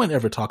 no one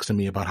ever talks to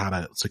me about how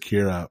to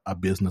secure a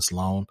business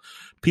loan.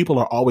 People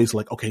are always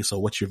like, okay, so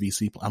what's your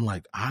VC plan? I'm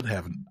like, I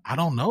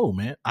don't know,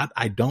 man.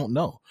 I don't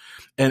know.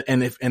 And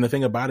the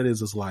thing about it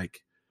is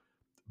like,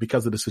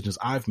 because of the decisions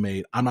I've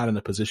made, I'm not in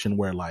a position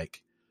where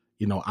like,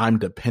 I'm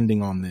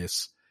depending on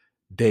this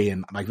day.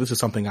 And like, this is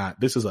something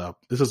this is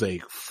a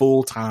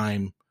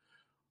full-time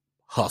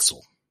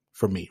hustle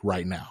for me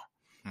right now.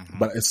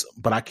 Mm-hmm.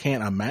 But I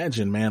can't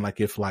imagine, man,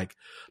 like if like,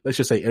 let's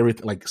just say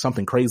everything, like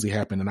something crazy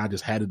happened and I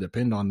just had to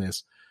depend on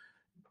this,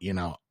 I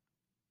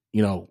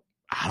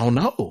don't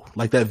know,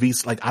 like that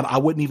VC, like I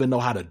wouldn't even know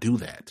how to do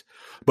that.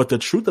 But the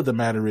truth of the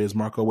matter is,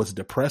 Marco, what's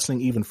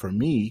depressing even for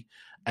me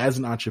as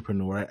an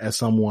entrepreneur, as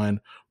someone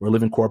where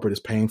Living Corporate is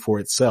paying for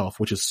itself,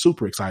 which is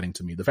super exciting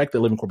to me. The fact that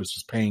Living Corporate is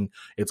just paying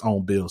its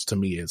own bills to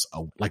me is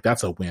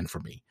that's a win for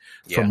me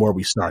from where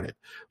we started.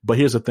 But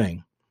here's the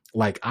thing.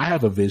 Like I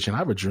have a vision, I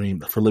have a dream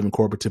for Living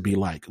Corporate to be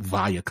like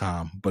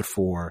Viacom, but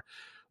for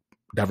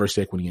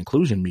diversity, equity,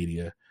 inclusion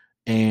media.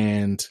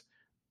 And,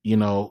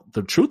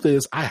 the truth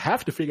is I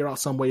have to figure out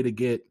some way to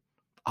get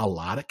a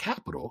lot of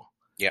capital.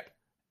 Yep.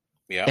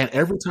 Yeah. And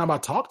every time I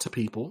talk to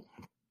people,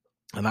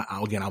 and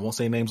I won't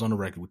say names on the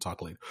record, we'll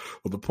talk later.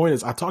 But the point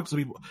is I talk to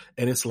people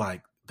and it's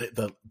like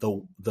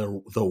the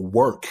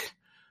work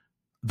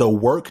the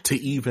work to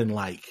even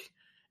like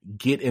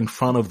get in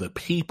front of the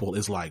people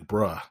is like,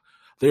 bruh,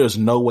 there's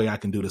no way I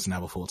can do this and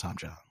have a full-time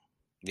job.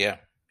 Yeah.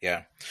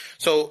 Yeah.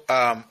 So,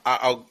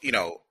 I'll,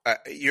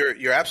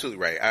 you're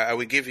absolutely right. I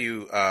would give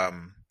you, I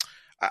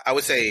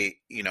would say,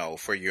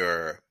 for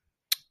your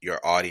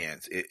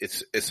audience,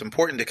 it's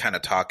important to kind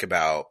of talk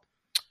about,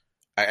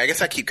 I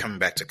guess I keep coming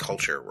back to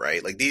culture,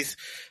 right? Like these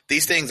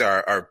things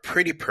are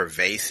pretty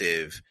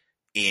pervasive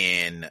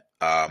in,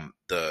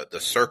 the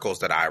circles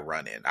that I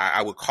run in.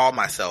 I would call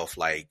myself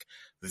like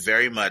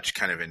very much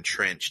kind of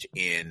entrenched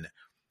in,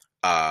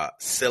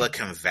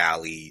 Silicon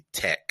Valley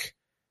tech,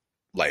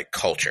 like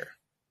culture.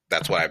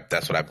 That's where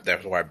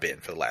I've been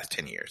for the last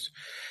 10 years.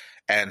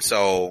 And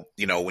so,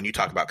 when you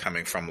talk about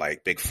coming from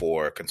like Big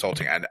Four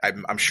consulting,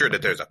 I'm sure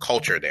that there's a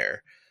culture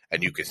there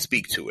and you could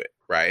speak to it,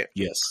 right?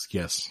 Yes.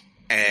 Yes.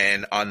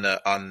 And on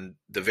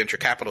the venture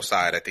capital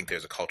side, I think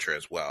there's a culture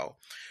as well.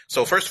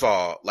 So first of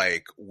all,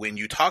 like when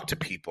you talk to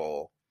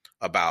people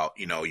about,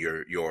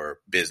 your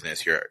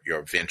business,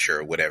 your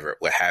venture, whatever,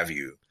 what have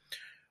you,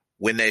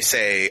 when they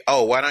say,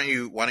 oh, why don't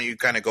you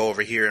kind of go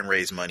over here and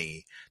raise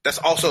money? That's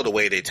also the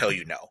way they tell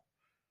you no.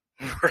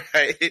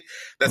 Right?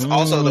 That's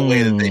also the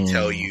way that they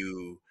tell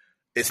you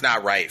it's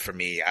not right for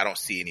me. I don't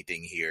see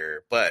anything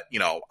here, but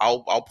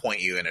I'll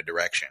point you in a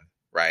direction,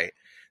 right?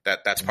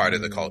 That's part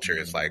of the culture.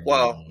 It's like,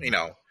 well,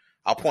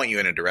 I'll point you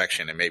in a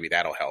direction and maybe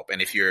that'll help.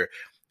 And if you're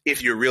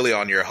really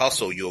on your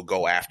hustle, you'll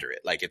go after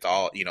it. Like it's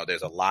all,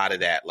 there's a lot of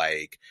that,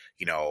 like,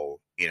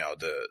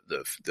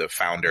 the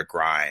founder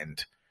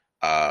grind,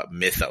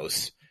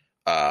 mythos,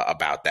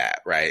 about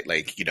that, right?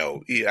 Like,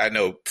 I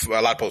know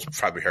a lot of folks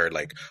probably heard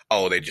like,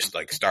 oh, they just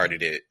like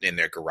started it in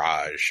their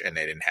garage and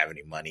they didn't have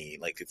any money.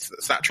 Like it's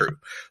not true,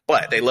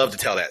 but they love to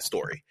tell that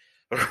story.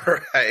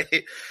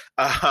 Right.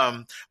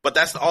 But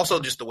that's also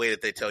just the way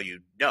that they tell you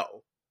no.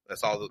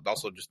 That's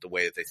also just the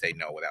way that they say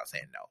no without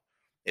saying no.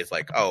 It's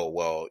like, oh,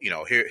 well,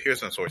 here's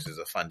some sources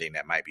of funding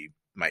that might be,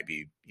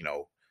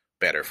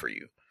 better for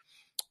you.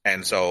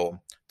 And so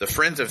the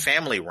friends and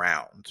family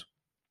round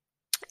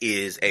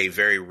is a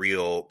very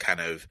real kind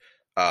of,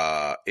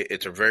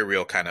 it's a very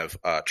real kind of,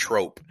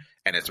 trope.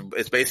 And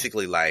it's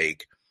basically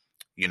like,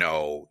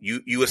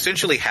 you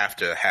essentially have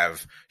to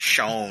have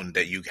shown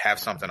that you have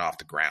something off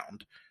the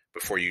ground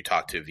before you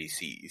talk to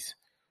VCs,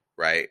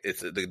 right?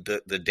 It's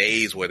the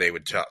days where they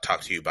would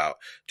talk to you about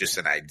just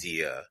an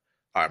idea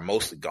are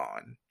mostly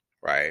gone,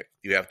 right?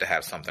 You have to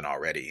have something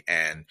already.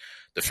 And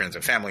the friends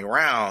and family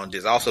round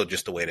is also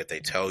just the way that they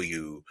tell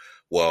you,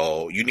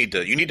 well, you need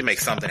to make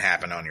something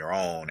happen on your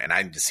own. And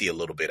I need to see a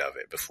little bit of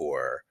it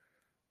before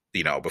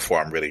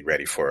I'm really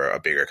ready for a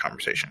bigger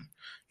conversation,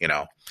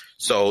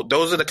 So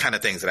those are the kind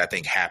of things that I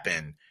think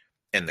happen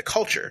in the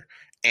culture.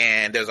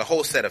 And there's a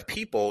whole set of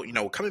people,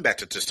 coming back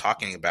to just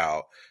talking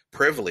about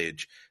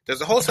privilege,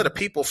 there's a whole set of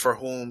people for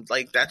whom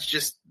like,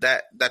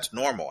 that's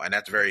normal and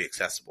that's very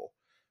accessible,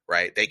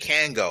 right? They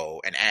can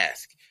go and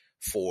ask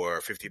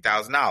for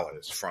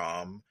 $50,000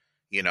 from,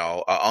 an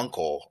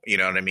uncle, you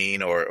know what I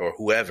mean? Or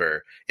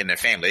whoever in their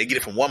family. They get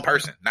it from one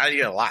person, not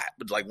even a lot,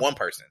 but like one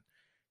person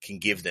can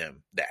give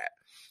them that.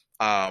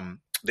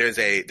 There's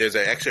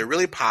actually a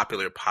really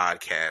popular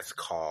podcast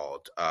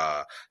called,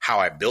 How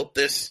I Built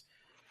This.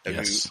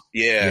 Yes.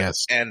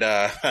 Yes. And,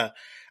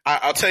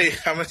 I'll tell you,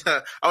 I'm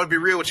gonna be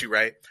real with you,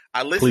 right?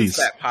 I listen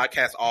to that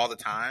podcast all the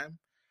time,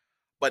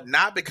 but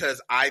not because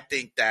I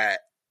think that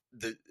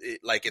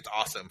it's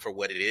awesome for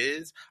what it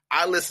is.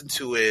 I listen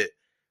to it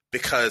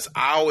because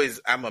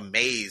I'm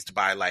amazed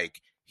by like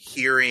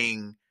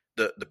hearing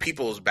the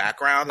people's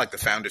background, like the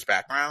founders'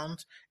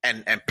 backgrounds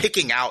and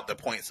picking out the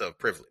points of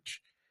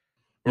privilege.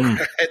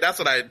 Right? That's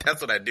what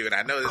I do. And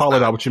I know call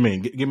it out what you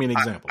mean. Give me an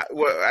example.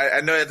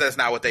 I know that that's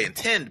not what they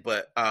intend,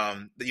 but,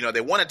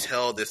 they want to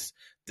tell this,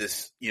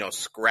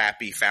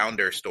 scrappy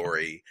founder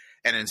story.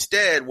 And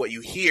instead what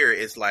you hear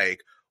is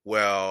like,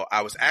 well,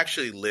 I was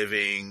actually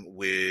living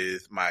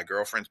with my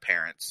girlfriend's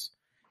parents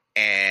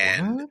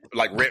and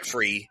like rent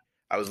free.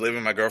 I was living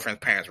with my girlfriend's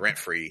parents rent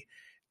free.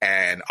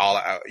 And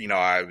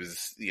I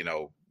was,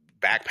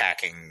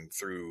 backpacking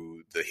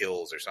through the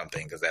hills or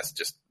something. Cause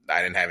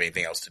I didn't have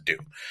anything else to do.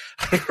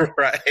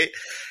 Right.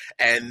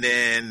 And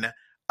then,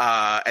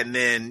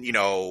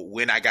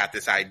 when I got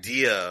this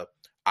idea,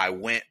 I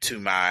went to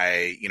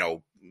my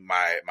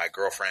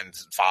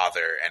girlfriend's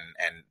father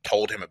and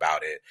told him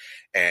about it.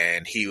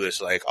 And he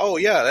was like, oh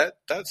yeah,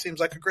 that seems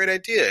like a great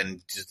idea.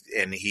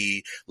 And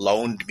he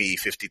loaned me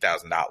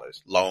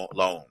 $50,000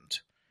 loaned.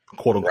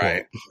 Quote unquote.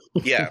 Right.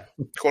 Yeah.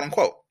 Quote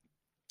unquote.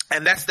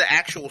 And that's the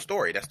actual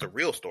story. That's the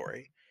real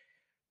story.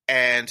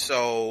 And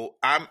so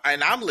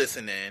I'm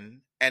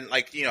listening and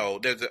like,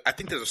 I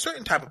think there's a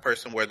certain type of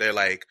person where they're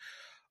like,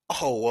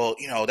 oh,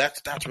 well,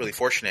 that's really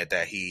fortunate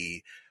that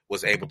he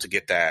was able to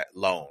get that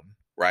loan.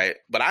 Right.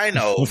 But I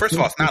know, first of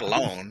all, it's not a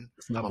loan.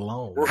 It's not a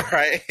loan.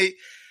 Right.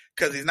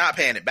 Because he's not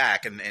paying it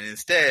back. And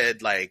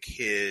instead, like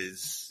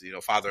his,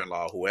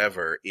 father-in-law,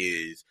 whoever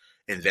is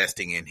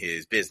investing in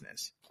his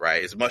business.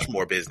 Right. It's much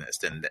more business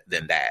than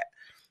that.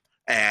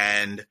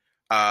 And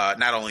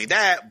not only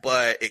that,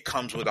 but it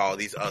comes with all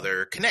these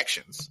other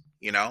connections,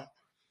 you know?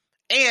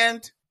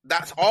 And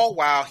that's all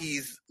while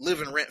he's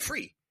living rent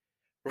free,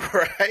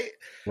 right?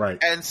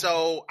 Right. And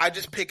so I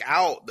just pick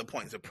out the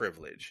points of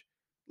privilege,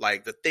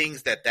 like the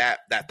things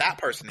that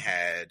person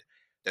had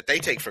that they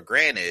take for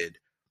granted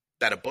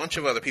that a bunch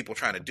of other people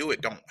trying to do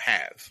it don't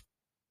have,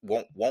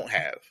 won't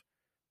have,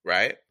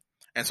 right?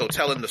 And so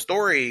telling the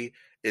story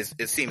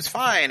it seems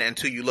fine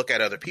until you look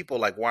at other people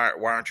like, why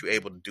aren't you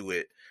able to do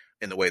it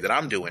in the way that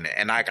I'm doing it?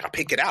 And I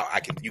pick it out.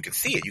 You can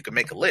see it. You can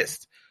make a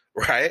list,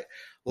 right?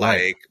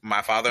 Like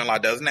my father-in-law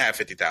doesn't have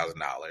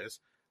 $50,000.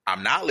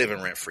 I'm not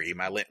living rent free.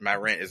 My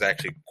rent is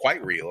actually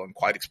quite real and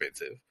quite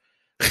expensive,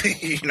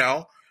 you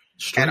know?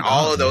 Straight and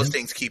all of those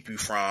things keep you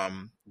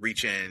from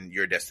reaching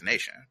your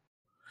destination.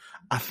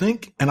 I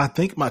think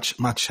my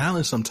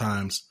challenge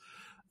sometimes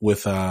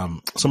with,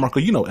 so Marco,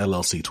 you know,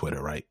 LLC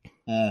Twitter, right?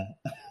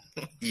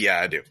 Yeah,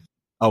 I do.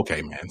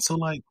 Okay, man. So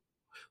like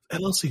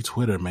LLC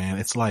Twitter, man,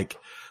 it's like,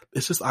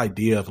 it's this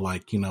idea of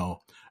like, you know,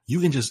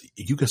 you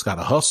just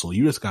gotta hustle.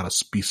 You just gotta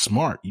be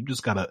smart. You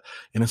just gotta,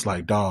 and it's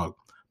like, dog,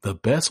 the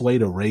best way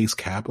to raise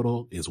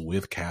capital is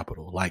with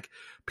capital. Like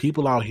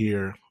people out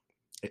here,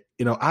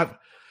 you know, I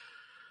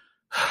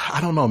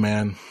don't know,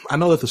 man. I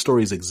know that the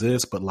stories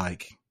exist, but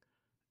like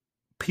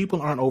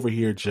people aren't over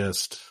here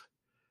just,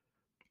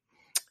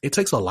 it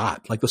takes a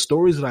lot. Like the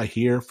stories that I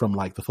hear from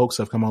like the folks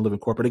that have come on Living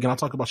Corporate, again, I'll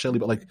talk about Shelly,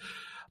 but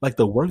like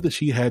the work that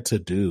she had to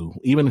do,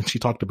 even when she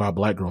talked about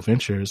Black Girl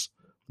Ventures,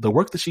 the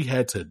work that she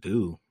had to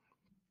do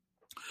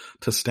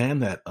to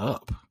stand that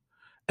up,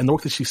 and the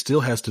work that she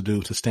still has to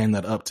do to stand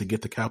that up to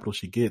get the capital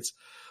she gets,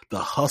 the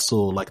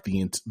hustle, like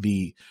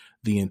the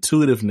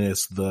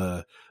intuitiveness,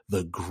 the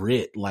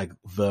grit, like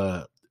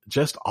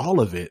just all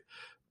of it,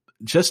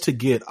 just to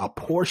get a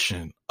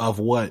portion of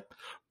what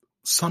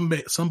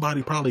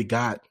somebody probably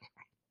got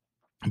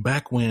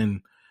back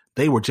when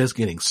they were just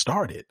getting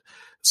started.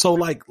 So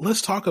like,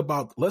 let's talk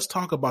about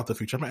the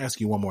future. I'm going to ask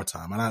you one more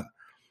time, and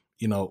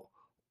I'll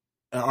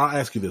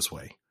ask you this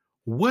way.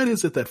 What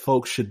is it that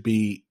folks should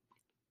be,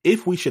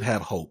 if we should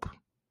have hope,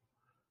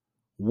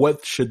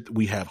 what should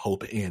we have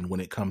hope in when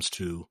it comes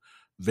to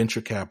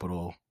venture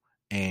capital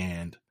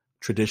and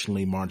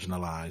traditionally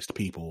marginalized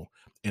people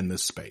in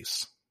this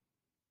space?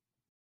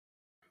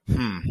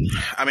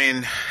 I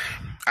mean,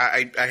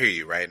 I hear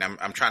you, right? And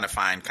I'm trying to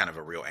find kind of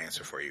a real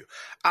answer for you.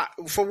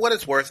 For what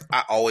it's worth,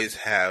 I always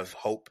have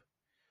hope.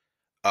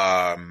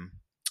 And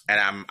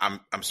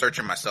I'm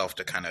searching myself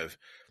to kind of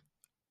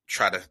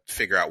try to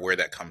figure out where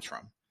that comes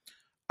from.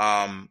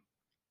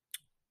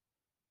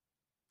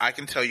 I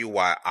can tell you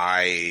why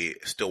I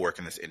still work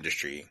in this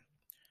industry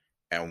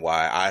and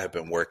why I have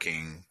been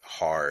working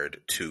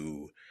hard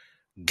to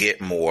get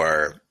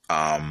more,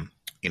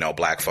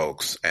 Black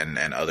folks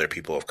and other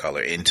people of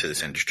color into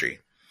this industry.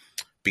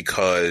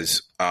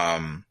 Because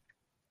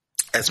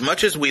as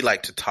much as we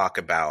like to talk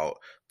about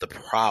the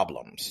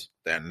problems,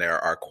 then there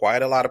are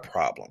quite a lot of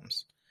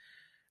problems.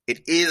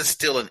 It is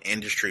still an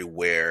industry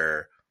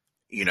where,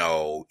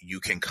 you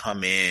can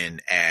come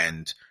in,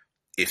 and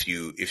if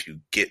you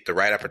get the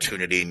right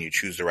opportunity and you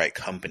choose the right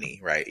company,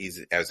 right,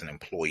 as an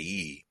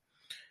employee,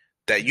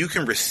 that you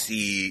can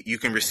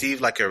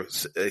receive like a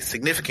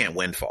significant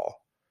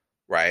windfall,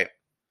 right,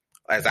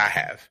 as I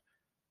have.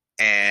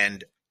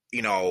 And,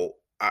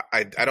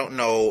 I don't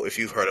know if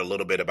you've heard a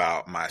little bit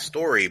about my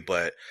story,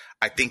 but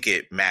I think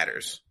it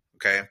matters.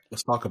 Okay.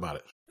 Let's talk about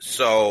it.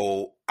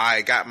 So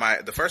I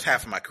got the first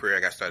half of my career,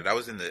 I got started. I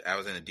was in the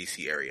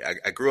DC area.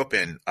 I grew up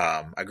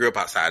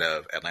outside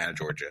of Atlanta,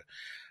 Georgia.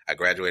 I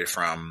graduated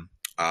from,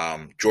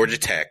 Georgia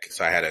Tech.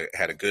 So I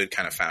had a good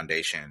kind of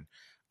foundation,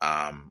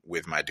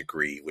 with my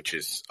degree, which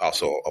is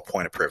also a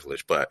point of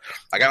privilege. But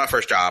I got my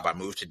first job. I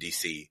moved to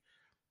DC.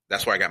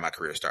 That's where I got my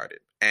career started.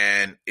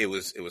 And it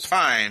was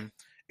fine.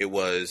 It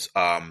was,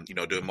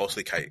 doing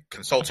mostly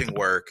consulting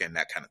work and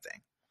that kind of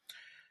thing.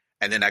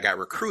 And then I got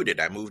recruited.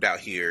 I moved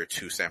out here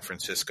to San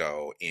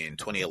Francisco in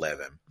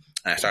 2011,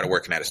 and I started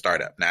working at a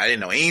startup. Now, I didn't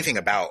know anything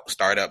about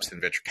startups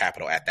and venture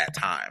capital at that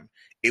time.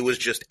 It was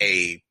just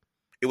an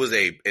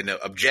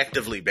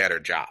objectively better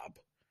job.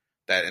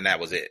 That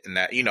was it. And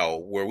that,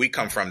 where we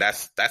come from,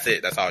 that's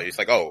it. That's all. It's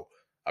like, oh,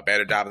 a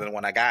better job than the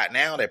one I got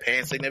now. They're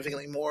paying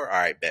significantly more. All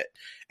right, bet.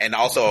 And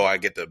also I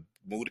get to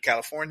move to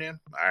California.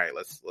 All right,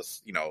 let's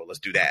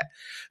do that.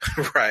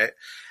 Right.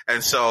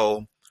 And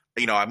so,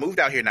 I moved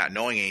out here not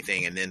knowing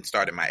anything, and then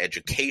started my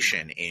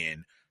education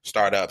in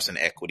startups and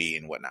equity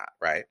and whatnot.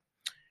 Right.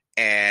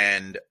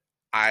 And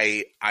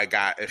I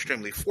got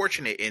extremely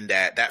fortunate in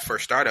that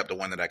first startup, the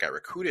one that I got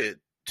recruited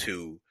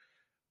to,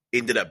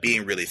 ended up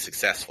being really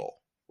successful.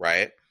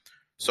 Right.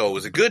 So it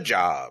was a good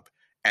job.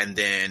 And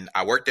then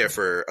I worked there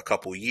for a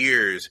couple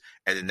years,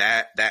 and then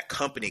that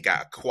company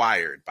got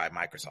acquired by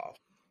Microsoft.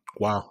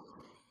 Wow.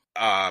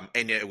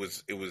 And it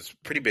was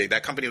pretty big.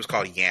 That company was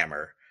called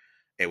Yammer.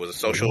 It was a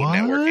social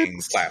networking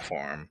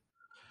platform.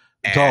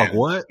 And dog,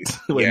 what?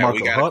 Wait,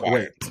 yeah,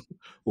 Marco,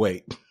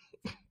 wait.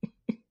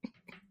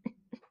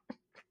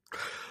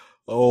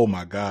 Oh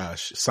my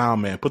gosh.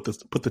 Sound man, put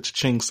the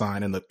cha-ching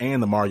sign and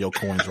the Mario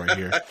coins right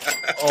here.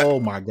 Oh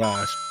my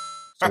gosh.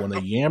 So when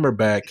the Yammer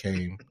bag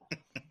came,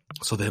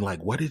 So then,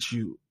 like, what did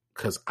you?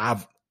 Because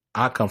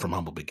I come from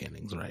humble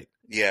beginnings, right?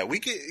 Yeah, we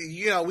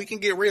can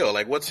get real.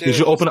 Like, did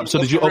you open up? So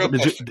did you open?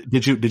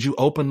 Did you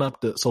open up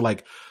the? So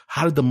like,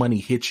 how did the money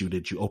hit you?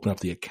 Did you open up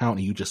the account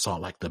and you just saw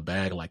like the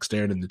bag, like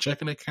staring in the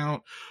checking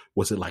account?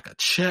 Was it like a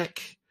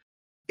check?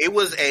 It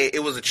was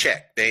a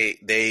check.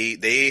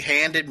 They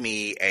handed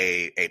me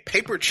a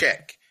paper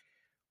check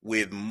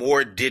with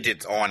more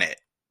digits on it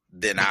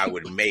than I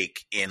would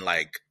make in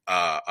like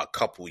a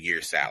couple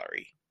years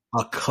salary.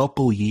 A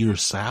couple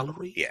years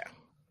salary? Yeah.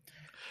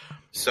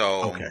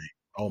 So okay.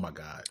 Oh my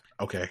God.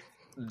 Okay.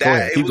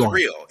 That it was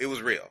real. It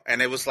was real.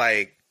 And it was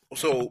like,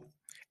 so,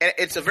 and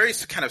it's a very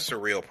kind of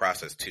surreal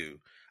process too.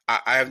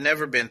 I have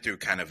never been through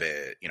kind of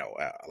a,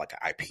 like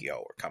an IPO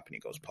or company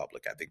goes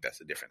public. I think that's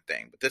a different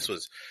thing. But this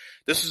was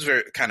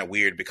very kind of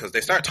weird because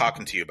they start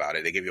talking to you about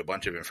it. They give you a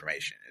bunch of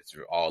information. It's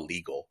all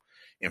legal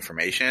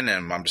information.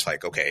 And I'm just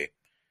like, okay,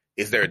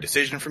 is there a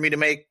decision for me to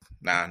make?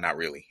 Nah, not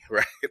really.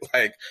 Right.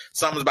 Like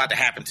something's about to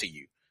happen to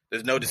you.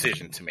 There's no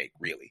decision to make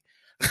really,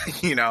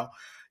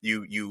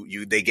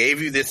 they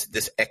gave you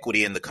this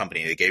equity in the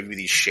company. They gave you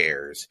these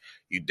shares.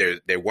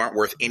 They weren't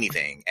worth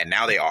anything, and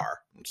now they are.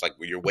 It's like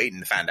you're waiting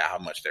to find out how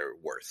much they're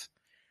worth.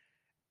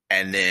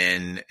 And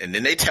then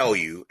they tell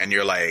you, and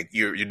you're like,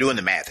 you're doing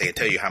the math. They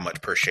tell you how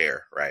much per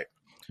share, right?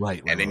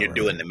 Right. And then you're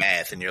doing the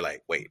math, and you're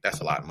like, wait, that's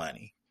a lot of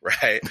money,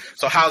 right?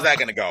 So how's that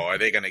going to go? Are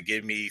they going to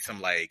give me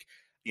some like,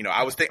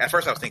 at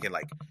first I was thinking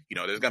like,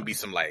 there's going to be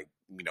some like,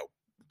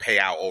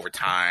 payout over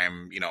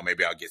time,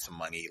 maybe I'll get some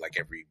money like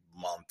every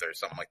month or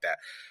something like that.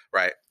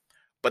 Right.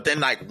 But then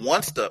like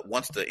once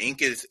the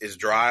ink is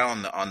dry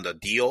on the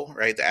deal,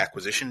 right, the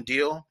acquisition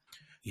deal,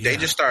 they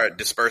just start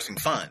dispersing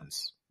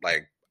funds.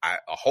 Like a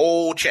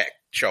whole check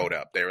showed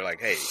up. They were like,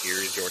 hey,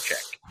 here's your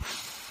check.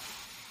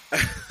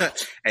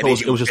 And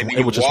it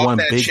was just one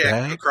big check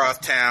bag across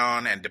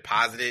town and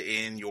deposit it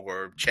in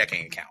your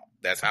checking account.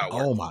 That's how it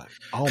works.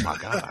 Oh my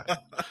God.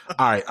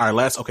 All right.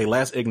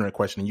 Last ignorant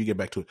question and you get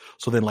back to it.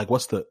 So then like,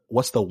 what's the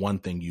one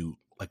thing you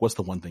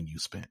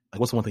spent? Like,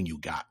 what's the one thing you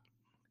got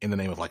in the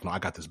name of like, no, I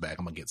got this bag.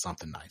 I'm going to get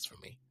something nice for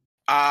me.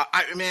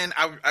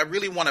 I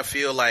really want to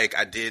feel like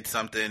I did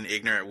something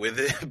ignorant with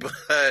it,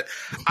 but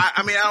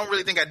I don't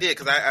really think I did.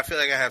 Cause I feel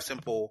like I have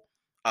simple,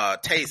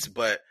 tastes,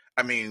 but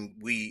I mean,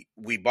 we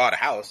bought a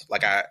house.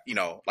 Like I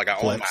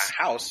own my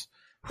house,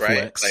 right?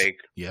 Flex. Like,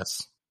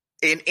 yes.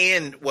 In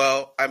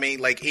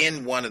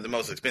one of the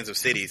most expensive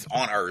cities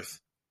on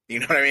earth, you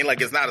know what I mean? Like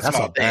it's not a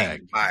small thing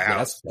to buy a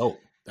house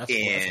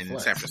in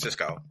San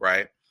Francisco,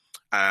 right?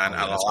 And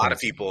a lot of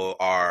people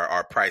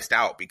are priced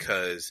out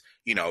because,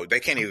 they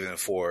can't even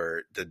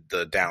afford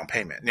the down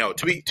payment.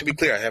 To be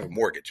clear, I have a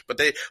mortgage,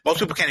 but most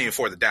people can't even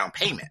afford the down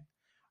payment,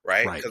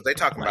 right? Because they're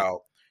talking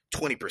about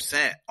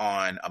 20%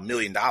 on $1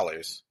 million. I'm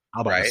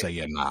about to say,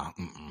 yeah, nah.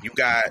 You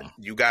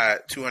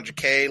got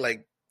 $200K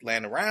like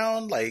laying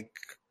around, like,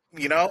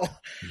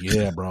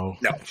 Yeah, bro.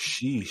 No,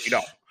 sheesh. You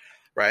don't.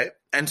 Right.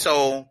 And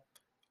so,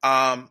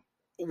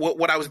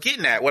 what I was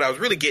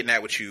really getting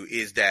at with you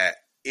is that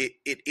it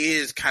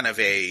is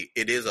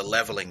a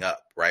leveling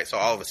up, right? So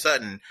all of a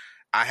sudden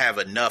I have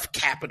enough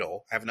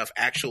capital,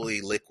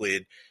 actually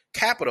liquid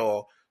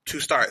capital to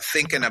start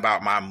thinking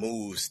about my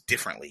moves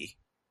differently.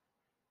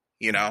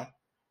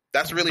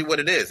 That's really what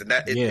it is. And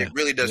that it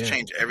really does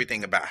change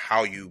everything about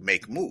how you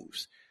make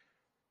moves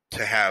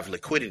to have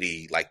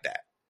liquidity like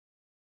that.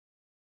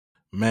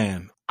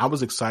 Man, I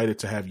was excited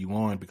to have you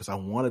on because I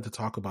wanted to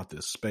talk about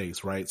this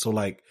space, right? So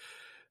like,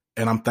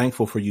 and I'm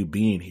thankful for you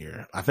being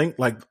here. I think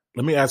like,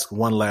 let me ask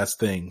one last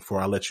thing before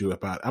I let you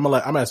about. I'm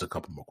gonna ask a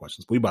couple more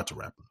questions. We're about to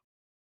wrap up.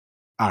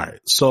 All right.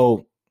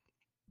 So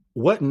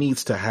what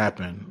needs to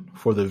happen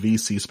for the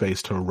VC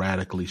space to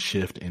radically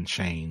shift and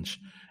change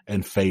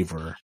and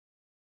favor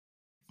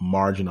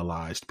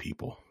marginalized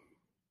people?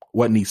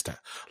 What needs to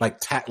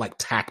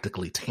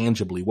tactically,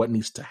 tangibly, what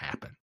needs to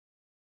happen?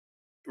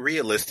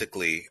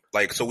 Realistically,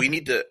 so we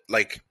need to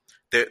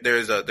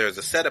there's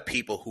a set of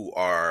people who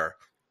are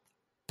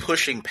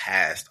pushing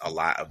past a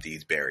lot of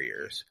these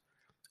barriers.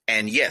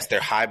 And yes, they're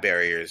high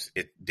barriers.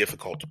 It's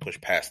difficult to push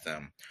past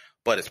them,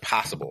 but it's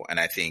possible. And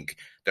I think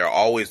there are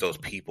always those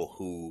people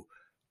who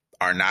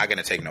are not going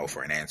to take no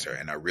for an answer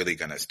and are really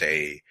going to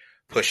stay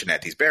pushing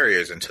at these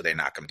barriers until they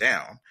knock them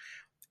down.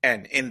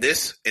 And in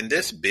this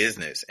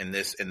business, in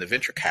the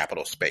venture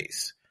capital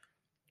space,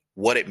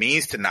 what it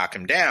means to knock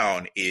them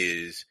down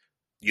is,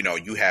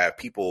 you have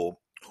people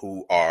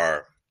who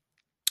are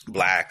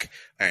Black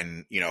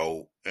and,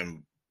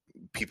 and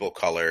people of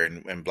color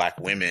and Black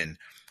women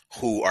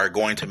who are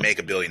going to make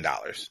 $1 billion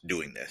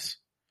doing this.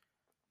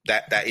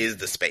 That is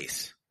the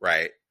space,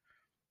 right?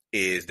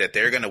 Is that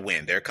they're going to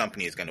win. Their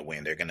company is going to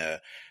win. They're going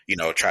to,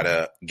 try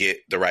to get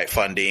the right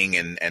funding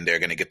and they're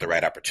going to get the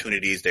right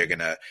opportunities. They're going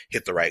to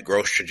hit the right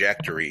growth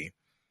trajectory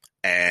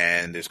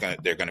and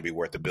they're going to be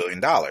worth $1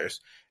 billion.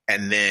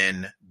 And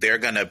then they're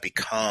going to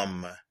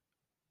become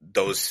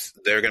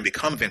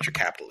venture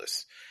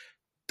capitalists.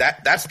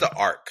 That's the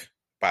arc,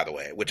 by the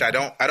way, which I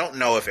don't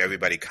know if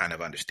everybody kind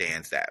of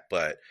understands that,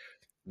 but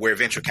where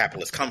venture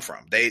capitalists come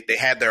from, they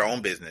had their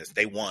own business.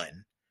 They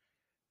won.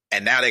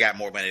 and now they got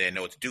more money they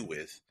know what to do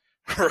with,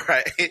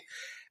 right?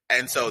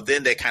 And so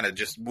then they kind of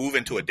just move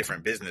into a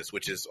different business,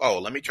 which is, oh,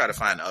 let me try to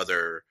find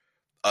other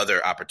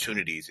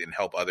opportunities and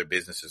help other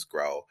businesses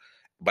grow.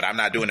 But I'm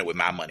not doing it with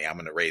my money. I'm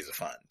going to raise a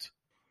fund.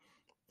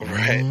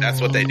 Right.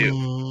 That's what they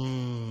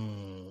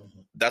do.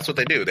 That's what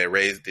they do. They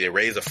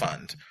raise a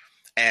fund.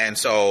 And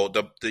so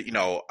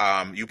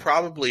you're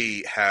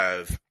probably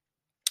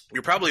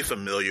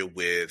familiar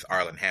with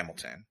Arlen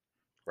Hamilton,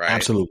 right?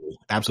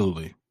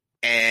 Absolutely.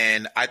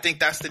 And I think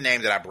that's the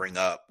name that I bring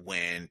up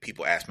when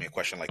people ask me a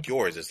question like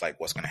yours. It's like,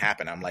 what's going to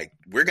happen? I'm like,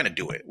 we're going to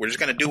do it. We're just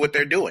going to do what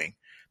they're doing.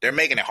 They're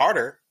making it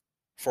harder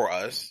for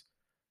us,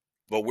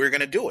 but we're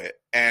going to do it.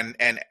 And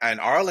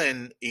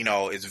Arlen,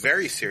 is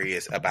very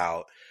serious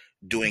about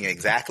doing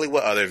exactly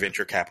what other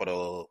venture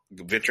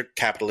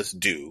capitalists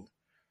do,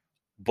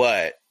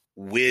 but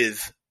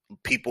with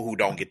people who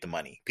don't get the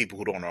money, people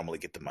who don't normally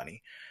get the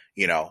money,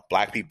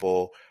 Black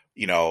people,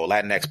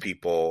 Latinx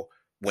people,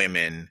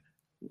 women.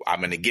 I'm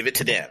going to give it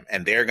to them,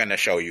 and they're going to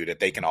show you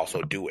that they can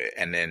also do it.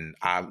 And then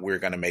we're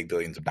going to make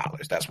billions of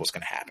dollars. That's what's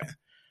going to happen.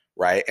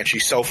 Right. And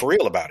she's so for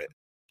real about it.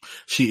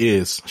 She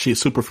is. She's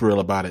super for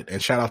real about it.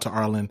 And shout out to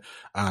Arlen,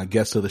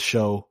 guest of the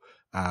show.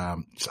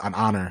 It's an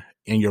honor.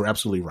 And you're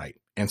absolutely right.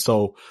 And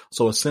so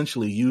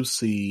essentially you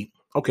see,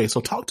 okay,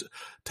 so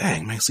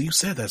dang man. So you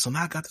said that. So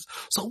now I got this.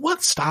 So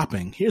what's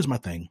stopping? Here's my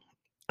thing.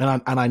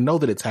 And I know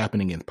that it's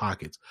happening in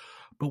pockets,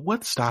 but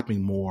what's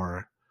stopping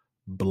more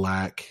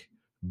Black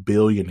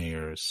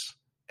billionaires,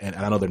 and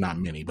I know they're not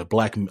many, but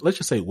let's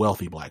just say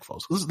wealthy Black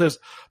folks.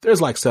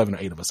 There's like 7 or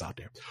 8 of us out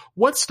there.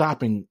 What's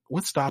stopping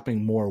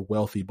more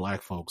wealthy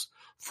Black folks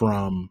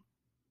from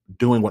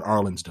doing what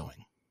Arlen's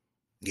doing?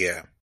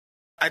 Yeah.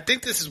 I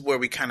think this is where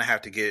we kind of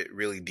have to get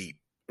really deep,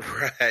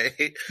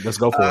 right? Let's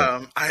go for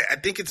it. I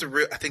think it's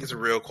a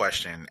real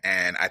question,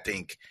 and I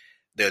think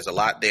there's a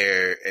lot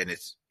there, and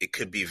it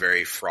could be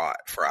very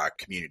fraught for our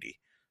community,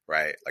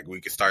 right? Like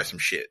we could start some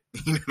shit.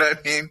 You know what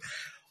I mean?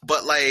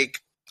 But like,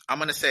 I'm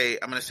going to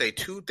say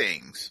 2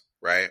 things,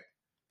 right?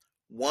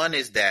 One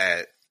is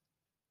that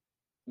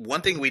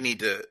one thing we're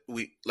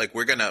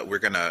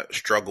going to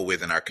struggle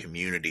with in our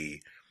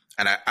community.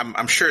 And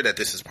I'm sure that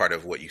this is part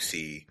of what you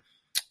see,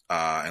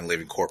 in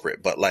living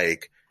corporate, but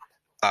like,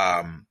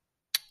 one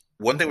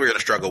thing we're going to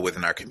struggle with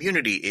in our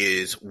community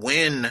is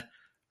when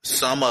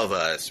some of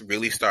us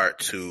really start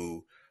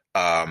to,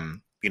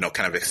 kind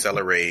of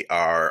accelerate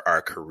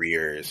our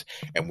careers,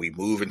 and we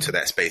move into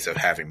that space of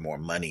having more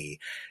money.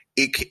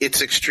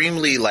 It's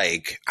extremely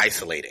like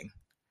isolating.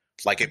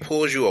 Like it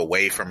pulls you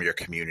away from your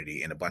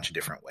community in a bunch of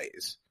different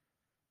ways.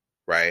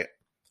 Right.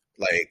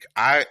 Like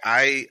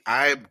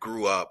I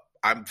grew up,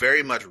 I'm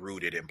very much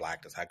rooted in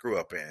Blackness. I grew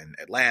up in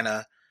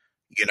Atlanta,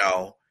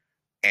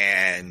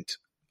 and,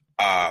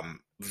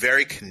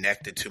 very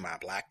connected to my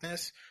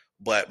Blackness,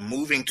 but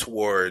moving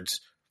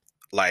towards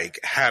like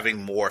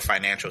having more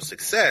financial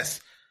success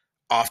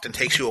often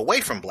takes you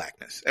away from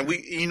Blackness. And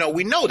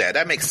we know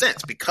that makes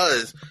sense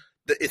because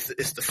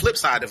it's the flip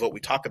side of what we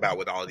talk about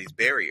with all of these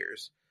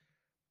barriers.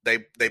 They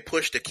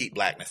push to keep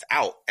Blackness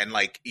out, and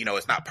like,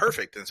 it's not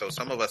perfect. And so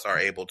some of us are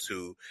able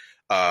to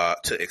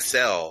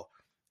excel,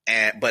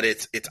 but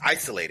it's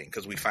isolating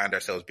because we find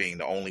ourselves being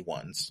the only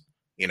ones,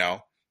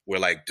 we're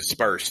like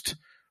dispersed,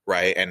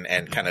 right.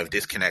 And kind of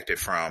disconnected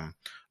from,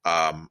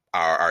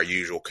 our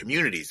usual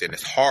communities. And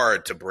it's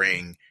hard to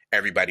bring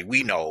everybody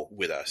we know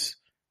with us,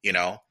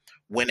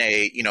 when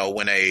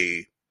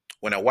a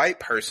white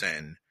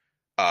person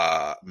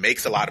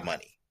makes a lot of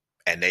money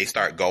and they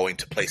start going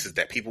to places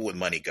that people with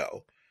money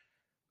go,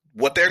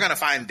 what they're going to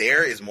find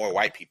there is more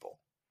white people,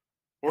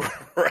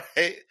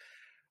 right?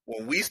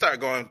 When we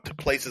start going to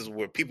places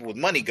where people with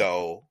money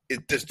go,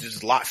 there's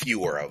just a lot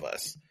fewer of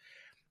us.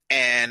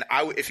 And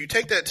if you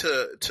take that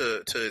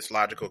to its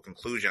logical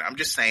conclusion, I'm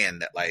just saying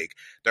that like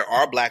there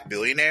are Black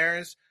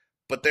billionaires,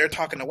 but they're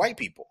talking to white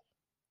people.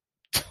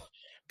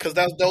 Because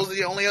those are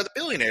the only other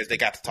billionaires they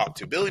got to talk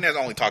to. Billionaires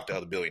only talk to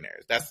other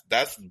billionaires.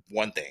 That's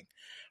one thing,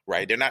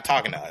 right? They're not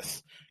talking to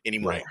us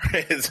anymore.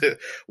 Right.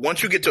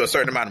 Once you get to a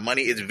certain amount of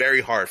money, it's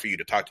very hard for you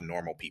to talk to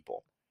normal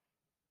people,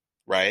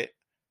 right?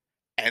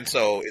 And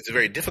so it's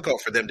very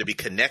difficult for them to be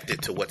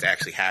connected to what's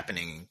actually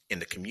happening in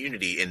the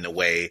community in the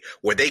way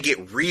where they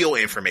get real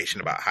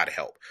information about how to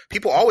help.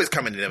 People always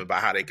coming to them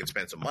about how they can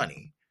spend some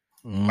money,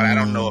 but I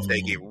don't know if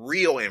they get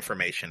real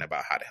information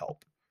about how to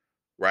help,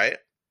 right?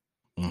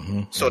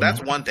 So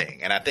that's one thing.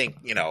 And I think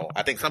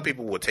some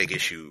people will take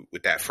issue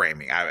with that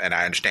framing, and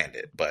I understand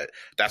it, but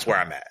that's where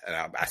I'm at. And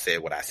I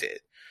said what I said.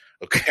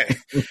 Okay.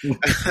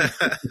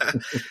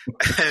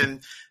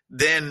 And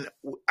then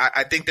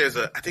I think there's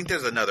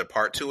another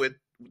part to it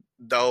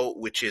though,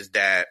 which is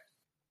that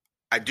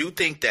I do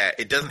think that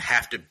it doesn't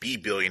have to be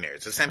billionaires.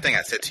 It's the same thing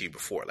I said to you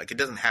before. Like it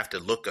doesn't have to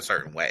look a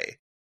certain way.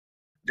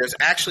 There's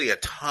actually a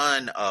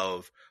ton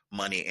of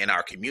money in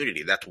our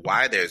community. That's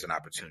why there's an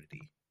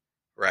opportunity,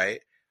 right?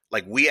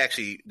 Like we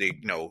actually,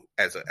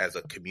 as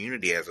a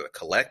community, as a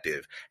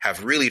collective,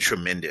 have really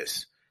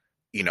tremendous,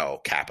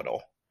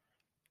 capital,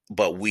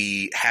 but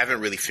we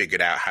haven't really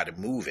figured out how to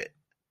move it,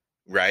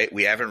 right?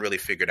 We haven't really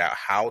figured out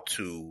how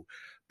to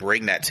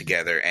bring that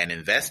together and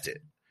invest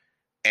it.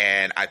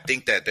 And I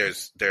think that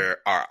there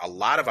are a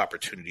lot of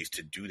opportunities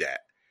to do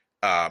that,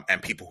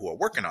 and people who are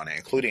working on it,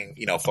 including,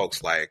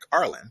 folks like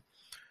Arlen.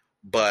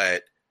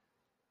 But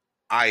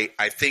I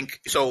think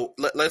so.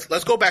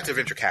 Let's go back to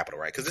venture capital,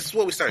 right? Because this is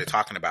what we started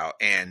talking about,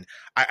 and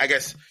I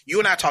guess you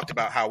and I talked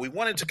about how we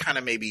wanted to kind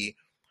of maybe,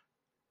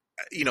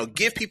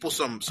 give people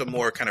some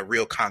more kind of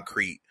real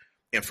concrete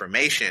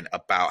information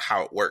about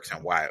how it works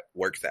and why it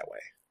works that way,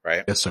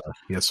 right? Yes, sir.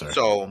 Yes, sir.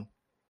 So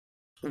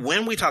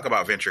when we talk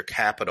about venture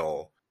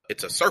capital,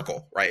 it's a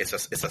circle, right? It's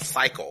a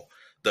cycle.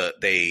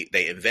 They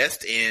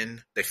invest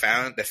in, they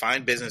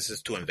find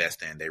businesses to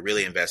invest in. They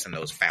really invest in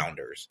those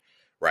founders,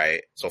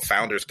 right? So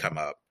founders come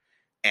up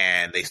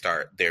and they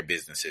start their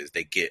businesses.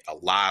 They get a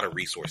lot of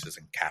resources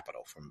and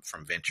capital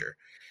from venture.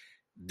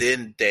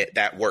 Then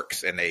that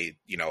works, and they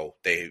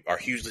are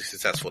hugely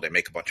successful. They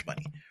make a bunch of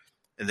money.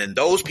 And then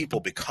those people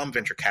become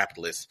venture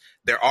capitalists.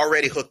 They're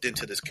already hooked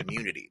into this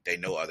community. They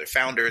know other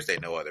founders. They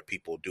know other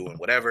people doing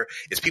whatever.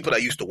 It's people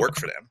that used to work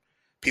for them.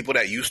 People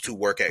that used to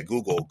work at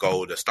Google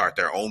go to start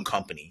their own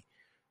company,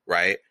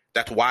 right?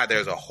 That's why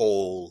there's a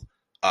whole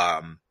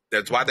kind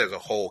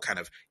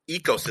of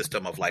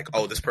ecosystem of like,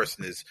 oh, this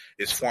person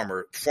is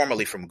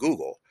formerly from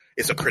Google.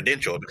 It's a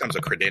credential. It becomes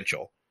a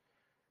credential.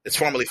 It's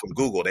formerly from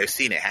Google. They've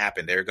seen it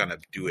happen. They're going to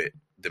do it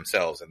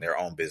themselves in their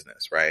own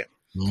business, right?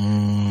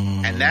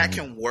 And that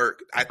can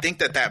work. I think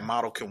that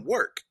model can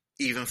work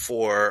even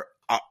for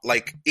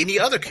like any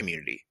other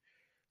community.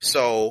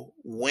 So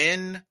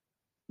when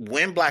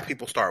Black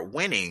people start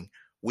winning,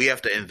 we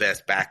have to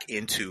invest back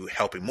into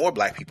helping more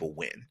Black people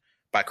win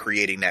by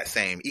creating that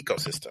same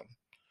ecosystem.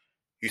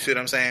 You see what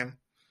I'm saying?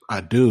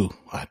 I do.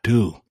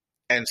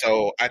 And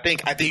so I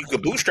think you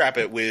could bootstrap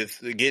it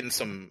with getting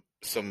some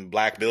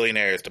Black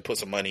billionaires to put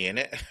some money in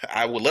it.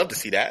 I would love to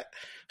see that,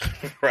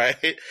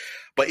 right?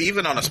 But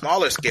even on a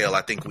smaller scale,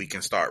 I think we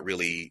can start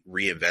really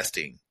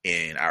reinvesting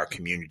in our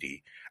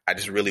community. I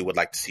just really would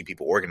like to see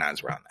people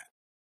organize around that.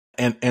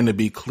 And to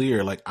be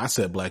clear, like I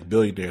said, Black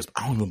billionaires,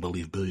 I don't even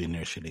believe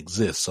billionaires should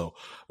exist. So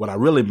what I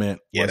really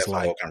meant was that's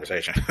like a whole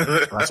conversation.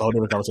 That's a whole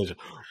different conversation.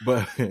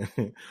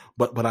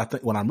 But I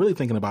think what I'm really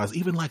thinking about is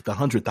even like the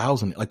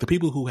 100,000, like the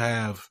people who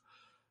have,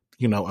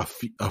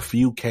 a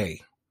few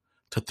K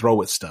to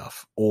throw at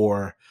stuff,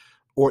 or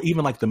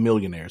even like the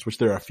millionaires, which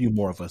there are a few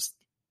more of us.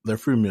 They're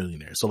few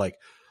millionaires. So like,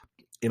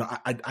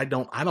 I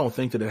don't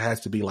think that it has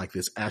to be like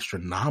this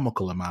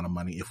astronomical amount of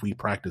money if we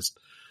practiced,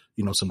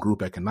 some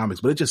group economics,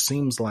 but it just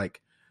seems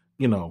like,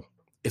 it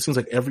seems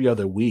like every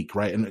other week,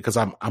 right? And because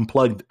I'm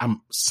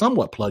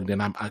somewhat plugged in.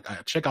 I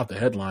check out the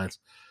headlines,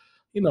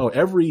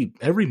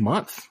 every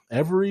month,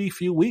 every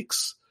few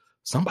weeks,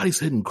 somebody's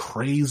hitting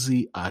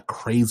a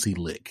crazy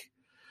lick.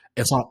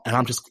 And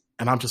I'm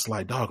just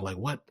like, dog, like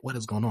what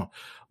is going on?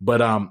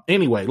 But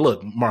anyway,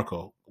 look,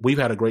 Marco, we've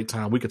had a great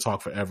time. We could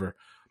talk forever.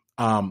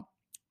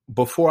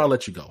 Before I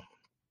let you go,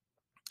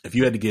 if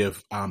you had to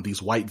give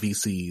these white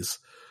VCs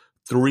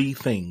 3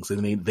 things that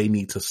they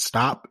need to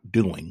stop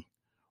doing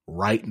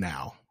right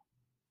now,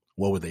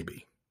 what would they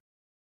be?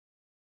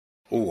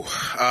 Ooh,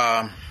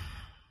 I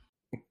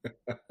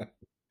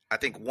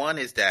think one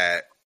is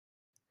that,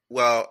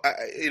 well,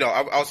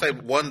 I'll say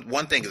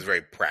one thing is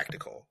very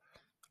practical.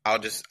 I'll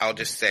just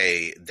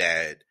say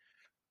that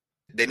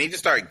they need to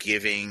start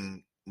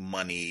giving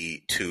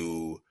money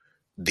to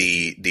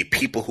the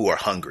people who are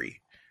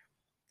hungry.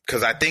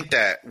 Because I think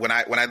that when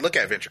I look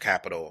at venture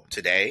capital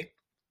today,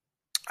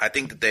 I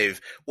think that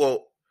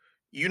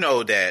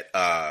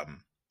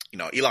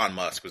Elon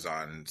Musk was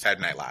on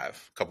Saturday Night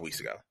Live a couple weeks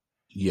ago.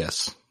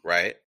 Yes.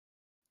 Right?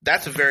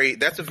 That's a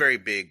very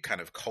big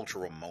kind of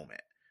cultural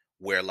moment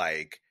where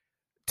like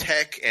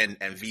tech and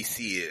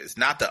VC is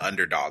not the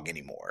underdog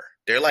anymore.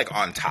 They're like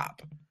on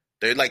top.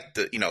 They're like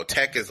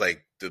tech is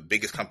like the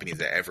biggest companies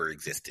that ever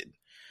existed.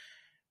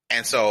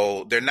 And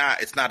so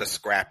it's not a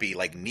scrappy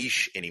like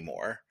niche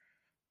anymore.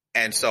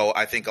 And so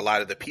I think a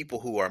lot of the people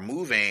who are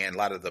moving and a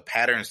lot of the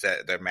patterns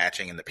that they're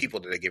matching and the people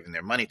that they're giving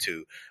their money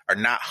to are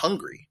not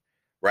hungry,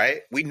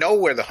 right? We know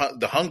where the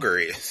hunger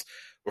is,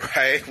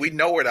 right? We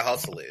know where the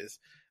hustle is.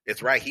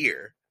 It's right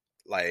here.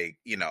 Like,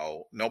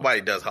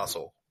 nobody does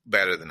hustle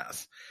better than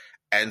us.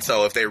 And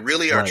so if they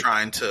really are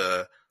trying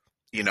to,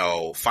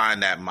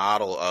 find that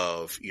model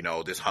of,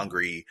 this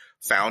hungry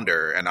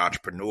founder and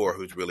entrepreneur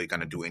who's really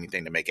going to do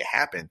anything to make it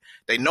happen,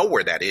 they know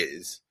where that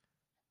is.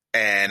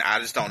 And I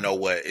just don't know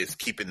what is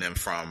keeping them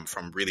from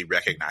really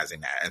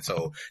recognizing that. And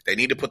so they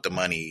need to put the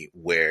money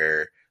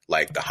where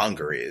like the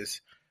hunger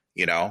is,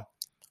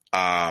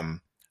 and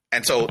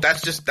so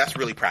that's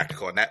really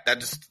practical. And that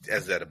just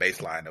as a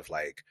baseline of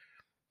like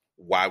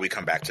why we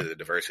come back to the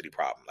diversity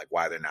problem, like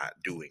why they're not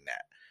doing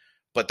that.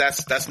 But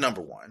that's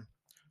number one.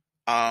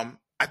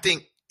 I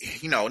think,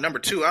 number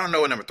 2, I don't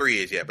know what number 3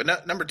 is yet,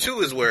 but number 2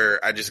 is where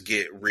I just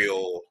get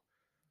real,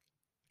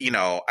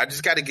 I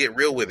just got to get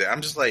real with it.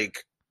 I'm just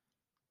like,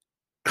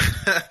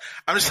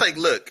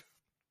 look,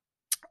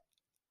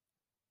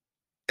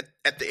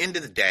 at the end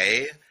of the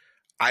day,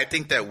 I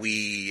think that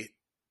we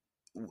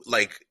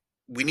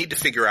we need to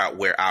figure out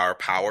where our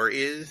power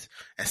is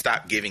and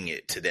stop giving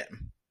it to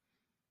them.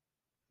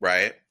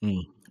 Right?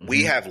 Mm-hmm.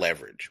 We have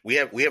leverage. We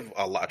have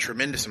a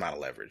tremendous amount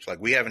of leverage. Like,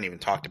 we haven't even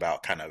talked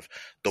about kind of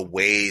the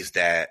ways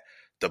that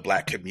the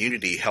Black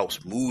community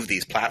helps move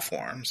these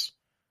platforms.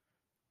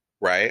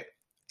 Right?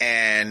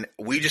 And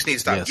we just need to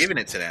stop giving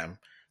it to them.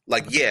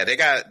 Like, yeah, they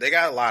got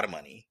a lot of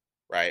money,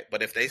 right?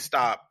 But if they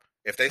stop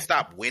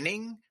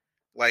winning,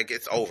 like,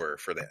 it's over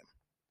for them.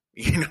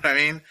 You know what I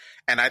mean?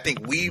 And I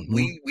think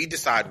we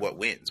decide what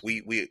wins.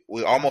 We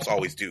almost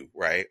always do,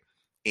 right?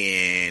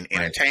 In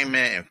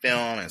entertainment and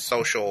film and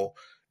social,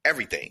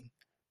 everything,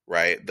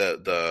 right?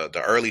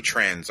 The early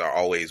trends are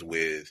always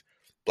with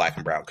Black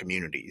and brown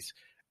communities,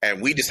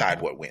 and we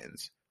decide what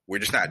wins. We're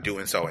just not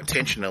doing so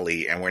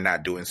intentionally, and we're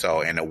not doing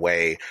so in a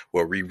way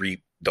where we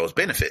reap those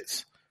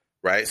benefits,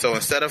 right? So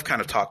instead of kind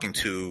of talking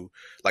to,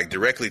 like,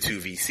 directly to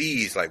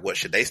VCs, like, what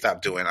should they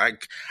stop doing?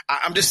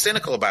 I'm just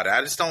cynical about it.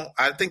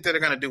 I think that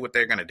they're going to do what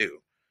they're going to do,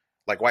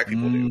 like white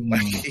people do.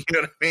 Like, you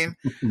know what I mean?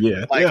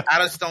 Yeah. Like, I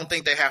just don't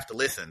think they have to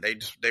listen.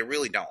 They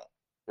really don't,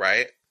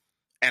 right?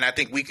 And I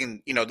think we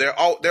can, you know, there's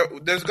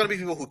going to be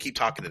people who keep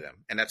talking to them,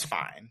 and that's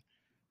fine.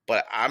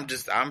 But I'm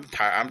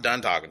tired. I'm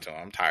done talking to them.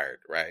 I'm tired,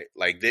 right?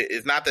 Like,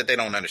 it's not that they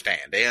don't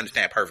understand. They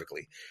understand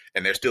perfectly,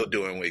 and they're still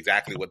doing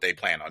exactly what they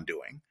plan on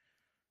doing,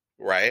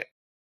 right?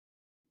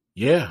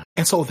 Yeah.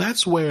 And so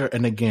that's where,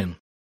 and again,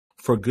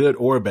 for good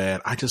or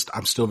bad,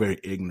 I'm still very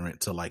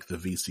ignorant to, like, the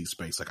VC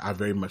space. Like, I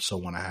very much so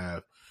want to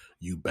have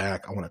you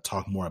back. I want to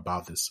talk more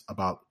about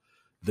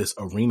this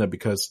arena,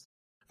 because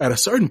at a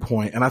certain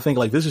point, and I think,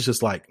 like, this is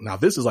just like, now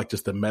this is like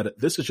just the meta,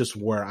 this is just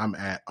where I'm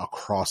at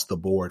across the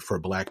board for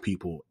Black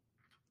people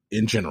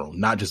in general,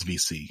 not just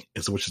VC,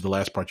 which is the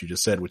last part you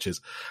just said, which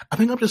is, I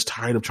think I'm just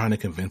tired of trying to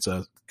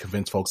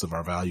convince folks of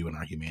our value and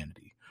our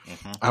humanity.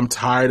 Mm-hmm. I'm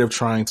tired of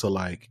trying to,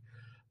 like,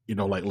 you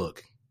know, like,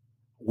 look,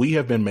 we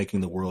have been making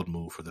the world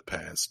move for the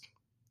past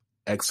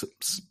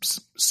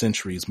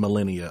centuries,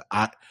 millennia.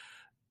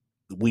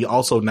 We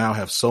also now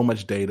have so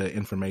much data,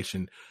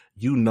 information,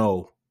 you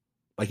know,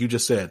 like you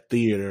just said,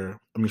 theater,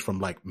 I mean, from,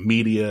 like,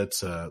 media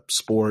to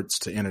sports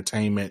to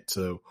entertainment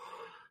to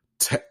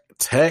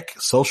tech,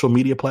 social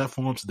media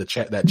platforms, that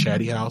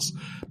chatty house,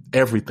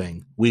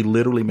 everything. We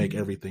literally make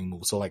everything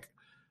move. So, like,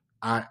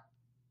 I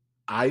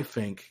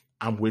think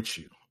I'm with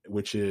you,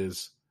 which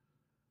is,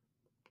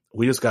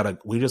 we just gotta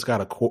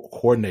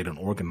coordinate and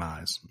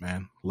organize,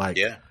 man. Like,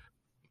 yeah,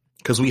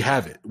 because we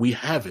have it. We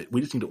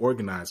just need to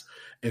organize.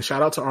 And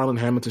shout out to Arlen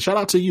Hamilton. Shout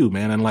out to you,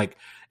 man, and, like,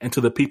 and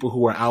to the people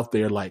who are out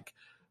there, like,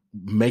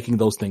 making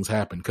those things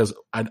happen. Because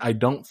I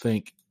don't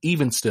think,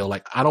 even still,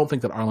 like, I don't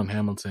think that Arlen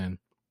Hamilton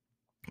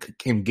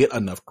can get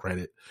enough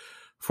credit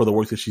for the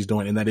work that she's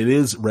doing, and that it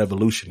is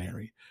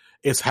revolutionary.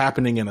 It's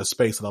happening in a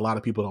space that a lot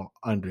of people don't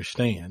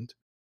understand,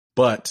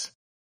 but,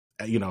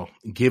 you know,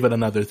 give it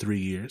another 3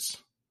 years.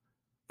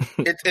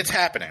 It's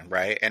happening,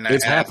 right? And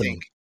it's happening. I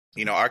think,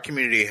 you know, our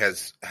community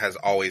has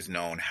always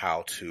known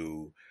how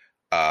to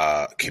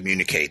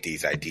communicate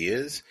these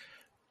ideas.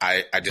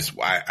 I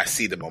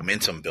see the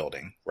momentum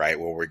building, right?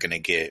 Where we're going to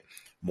get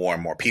more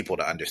and more people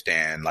to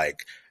understand,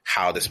 like,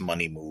 how this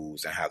money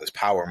moves and how this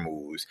power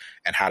moves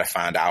and how to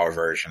find our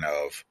version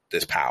of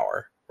this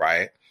power,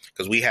 right?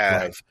 Because we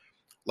have,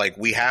 like,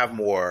 we have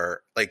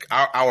more, like,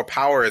 our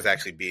power is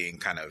actually being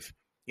kind of,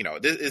 you know,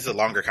 this is a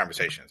longer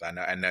conversation.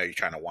 I know you're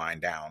trying to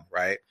wind down,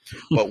 right?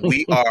 But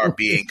we are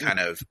being kind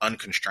of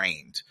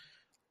unconstrained.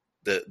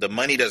 The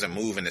money doesn't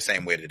move in the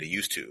same way that it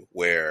used to,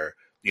 where,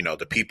 you know,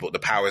 the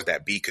powers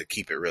that be could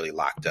keep it really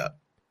locked up.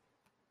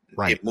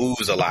 Right. It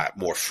moves a lot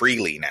more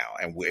freely now.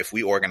 And if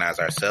we organize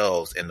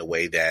ourselves in the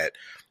way that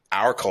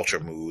our culture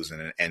moves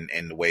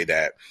and the way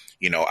that,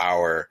 you know,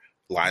 our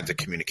lines of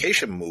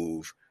communication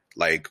move,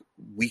 like,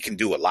 we can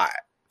do a lot,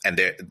 and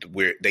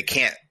they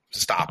can't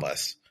stop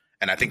us.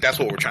 And I think that's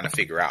what we're trying to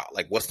figure out.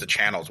 Like, what's the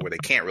channels where they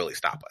can't really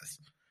stop us?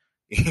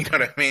 You know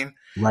what I mean?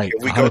 Right.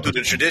 If we go through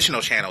the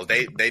traditional channels,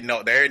 they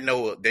know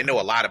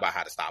a lot about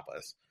how to stop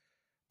us,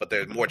 but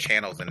there's more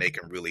channels than they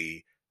can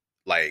really,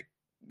 like,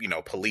 you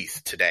know,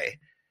 police today.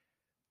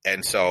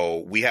 And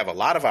so we have a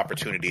lot of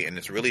opportunity, and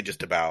it's really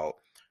just about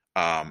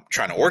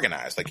trying to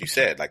organize, like you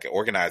said. Like,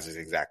 organize is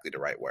exactly the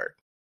right word.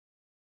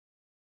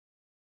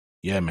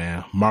 Yeah,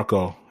 man.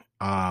 Marco,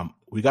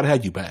 we got to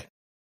have you back.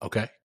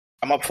 Okay.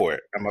 I'm up for it.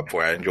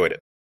 I enjoyed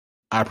it.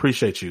 I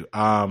appreciate you.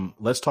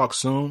 Let's talk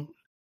soon.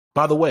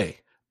 By the way,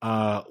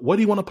 what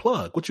do you want to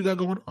plug? What you got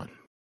going on?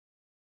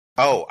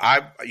 Oh,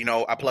 I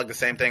plug the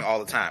same thing all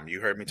the time.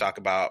 You heard me talk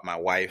about my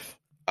wife.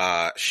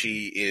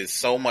 She is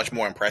so much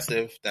more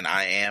impressive than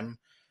I am.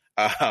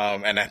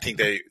 And I think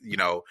that, you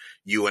know,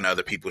 you and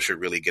other people should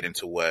really get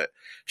into what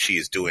she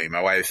is doing.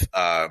 My wife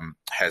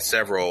has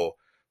several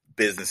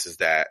businesses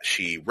that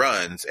she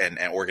runs and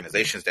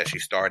organizations that she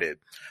started.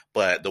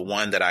 But the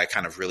one that I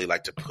kind of really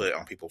like to put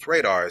on people's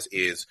radars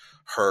is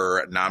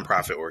her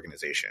nonprofit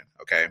organization.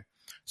 Okay.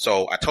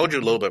 So I told you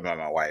a little bit about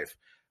my wife.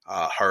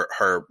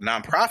 Her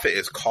nonprofit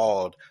is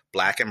called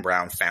Black and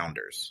Brown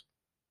Founders.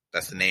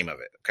 That's the name of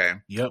it. Okay.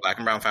 Yep.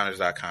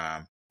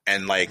 blackandbrownfounders.com.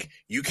 And, like,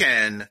 you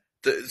can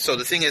So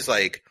the thing is,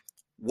 like,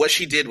 what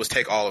she did was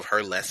take all of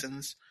her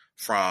lessons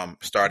from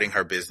starting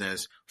her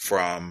business,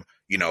 from,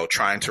 you know,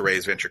 trying to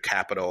raise venture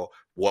capital,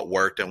 what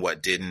worked and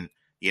what didn't,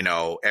 you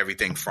know,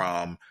 everything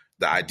from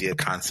the idea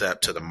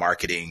concept to the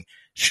marketing.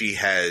 She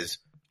has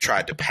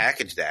tried to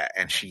package that,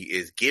 and she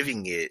is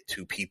giving it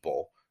to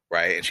people,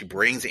 right? And she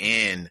brings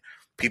in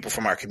people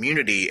from our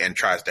community and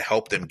tries to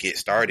help them get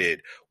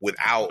started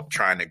without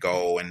trying to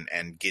go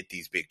and get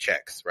these big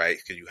checks, right?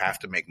 Because you have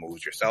to make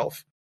moves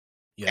yourself.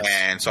 Yes.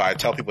 And so I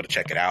tell people to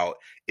check it out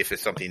if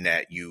it's something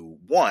that you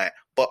want,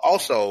 but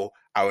also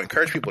I would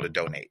encourage people to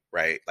donate,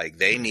 right? Like,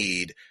 they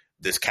need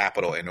this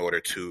capital in order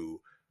to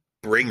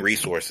bring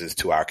resources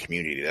to our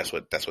community. That's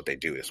what they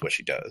do. That's what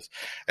she does.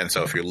 And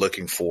so if you're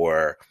looking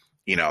for,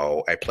 you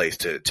know, a place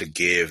to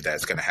give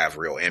that's going to have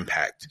real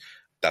impact,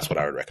 that's what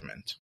I would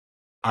recommend.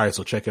 All right,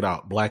 so check it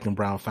out,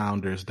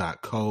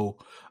 blackandbrownfounders.co.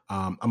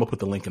 I'm gonna put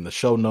the link in the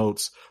show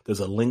notes. There's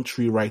a link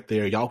tree right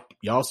there. Y'all,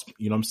 you know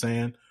what I'm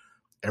saying?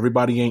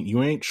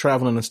 You ain't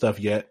traveling and stuff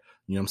yet.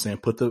 You know what I'm saying?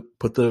 Put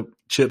the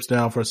chips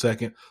down for a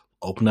second,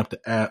 open up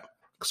the app,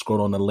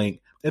 scroll on the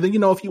link. And then, you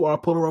know, if you are,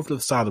 pull her over to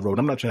the side of the road.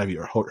 I'm not trying to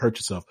have you hurt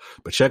yourself,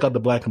 but check out the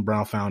Black and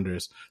Brown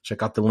Founders.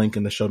 Check out the link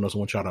in the show notes. I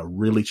want y'all to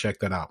really check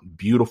that out.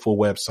 Beautiful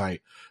website,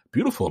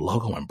 beautiful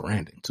logo and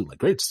branding too. Like,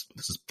 great.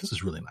 This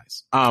is really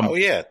nice. Oh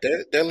yeah,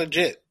 they're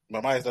legit.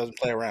 My mind doesn't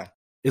play around.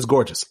 It's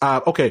gorgeous.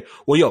 Okay.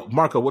 Well, yo,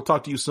 Marco, we'll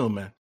talk to you soon,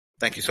 man.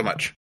 Thank you so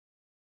much.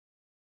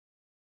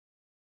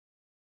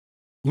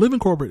 Living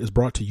Corporate is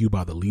brought to you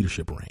by The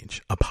Leadership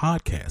Range, a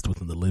podcast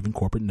within the Living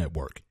Corporate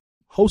Network.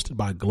 Hosted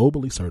by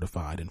globally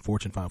certified and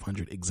Fortune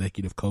 500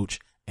 executive coach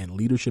and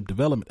leadership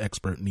development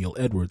expert Neil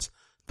Edwards,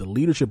 The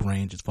Leadership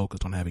Range is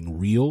focused on having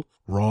real,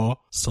 raw,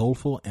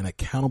 soulful, and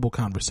accountable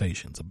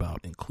conversations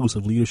about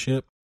inclusive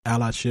leadership,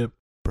 allyship,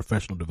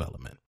 professional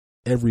development.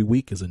 Every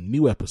week is a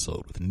new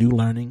episode with new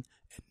learning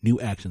and new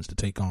actions to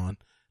take on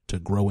to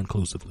grow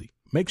inclusively.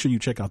 Make sure you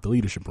check out The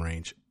Leadership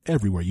Range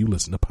everywhere you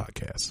listen to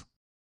podcasts.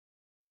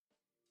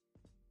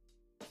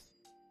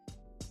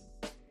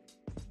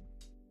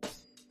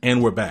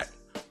 And we're back.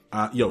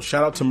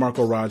 Shout out to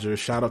Marco Rogers.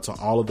 Shout out to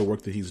all of the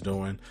work that he's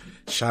doing.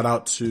 Shout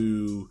out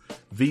to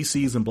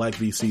VCs and Black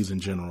VCs in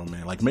general,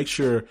 man. Like, make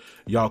sure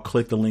y'all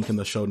click the link in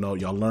the show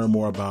note. Y'all learn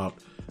more about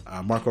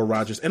Marco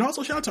Rogers. And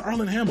also shout out to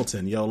Arlen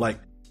Hamilton.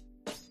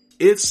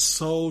 It's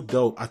so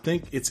dope. I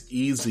think it's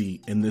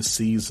easy in this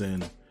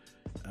season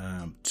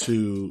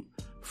to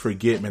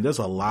forget, man, there's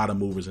a lot of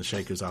movers and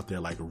shakers out there,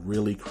 like,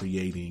 really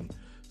creating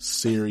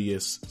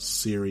serious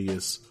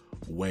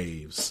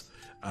waves.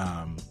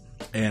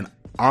 And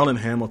Arlen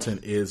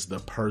Hamilton is the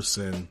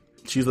person.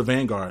 She's the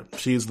vanguard.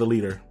 She's the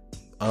leader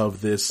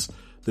of this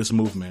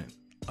movement,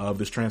 of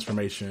this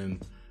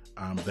transformation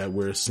that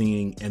we're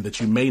seeing, and that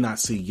you may not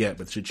see yet,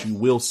 but that you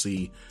will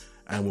see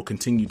and will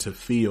continue to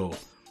feel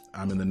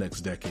in the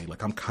next decade.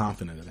 Like, I'm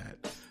confident of that.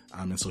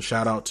 And so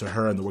shout out to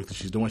her and the work that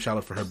she's doing. Shout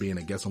out for her being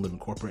a guest on Living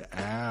Corporate.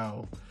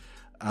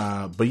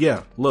 But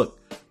yeah, look,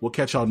 we'll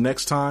catch y'all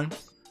next time.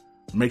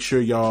 Make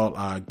sure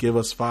y'all give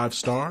us 5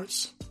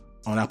 stars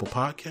on Apple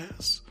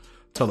Podcasts.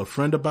 Tell a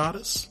friend about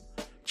us.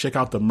 Check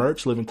out the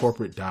merch,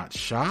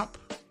 livingcorporate.shop.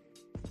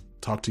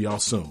 Talk to y'all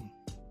soon.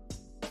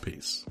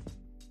 Peace.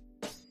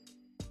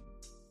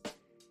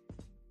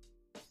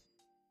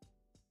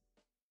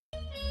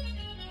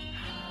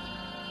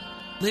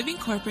 Living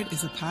Corporate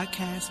is a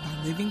podcast by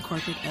Living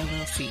Corporate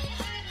LLC.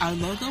 Our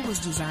logo was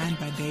designed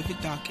by David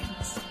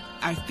Dawkins.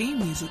 Our theme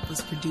music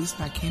was produced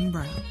by Ken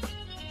Brown.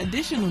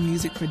 Additional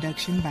music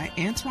production by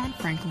Antoine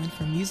Franklin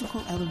for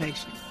Musical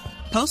Elevation.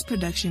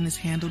 Post-production is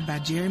handled by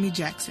Jeremy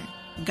Jackson.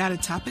 Got a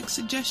topic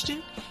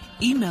suggestion?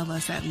 Email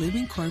us at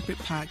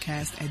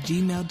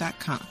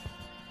livingcorporatepodcast@gmail.com.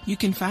 You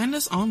can find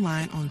us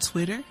online on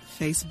Twitter,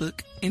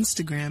 Facebook,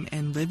 Instagram,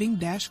 and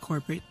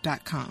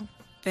living-corporate.com.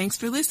 Thanks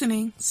for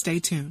listening. Stay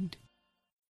tuned.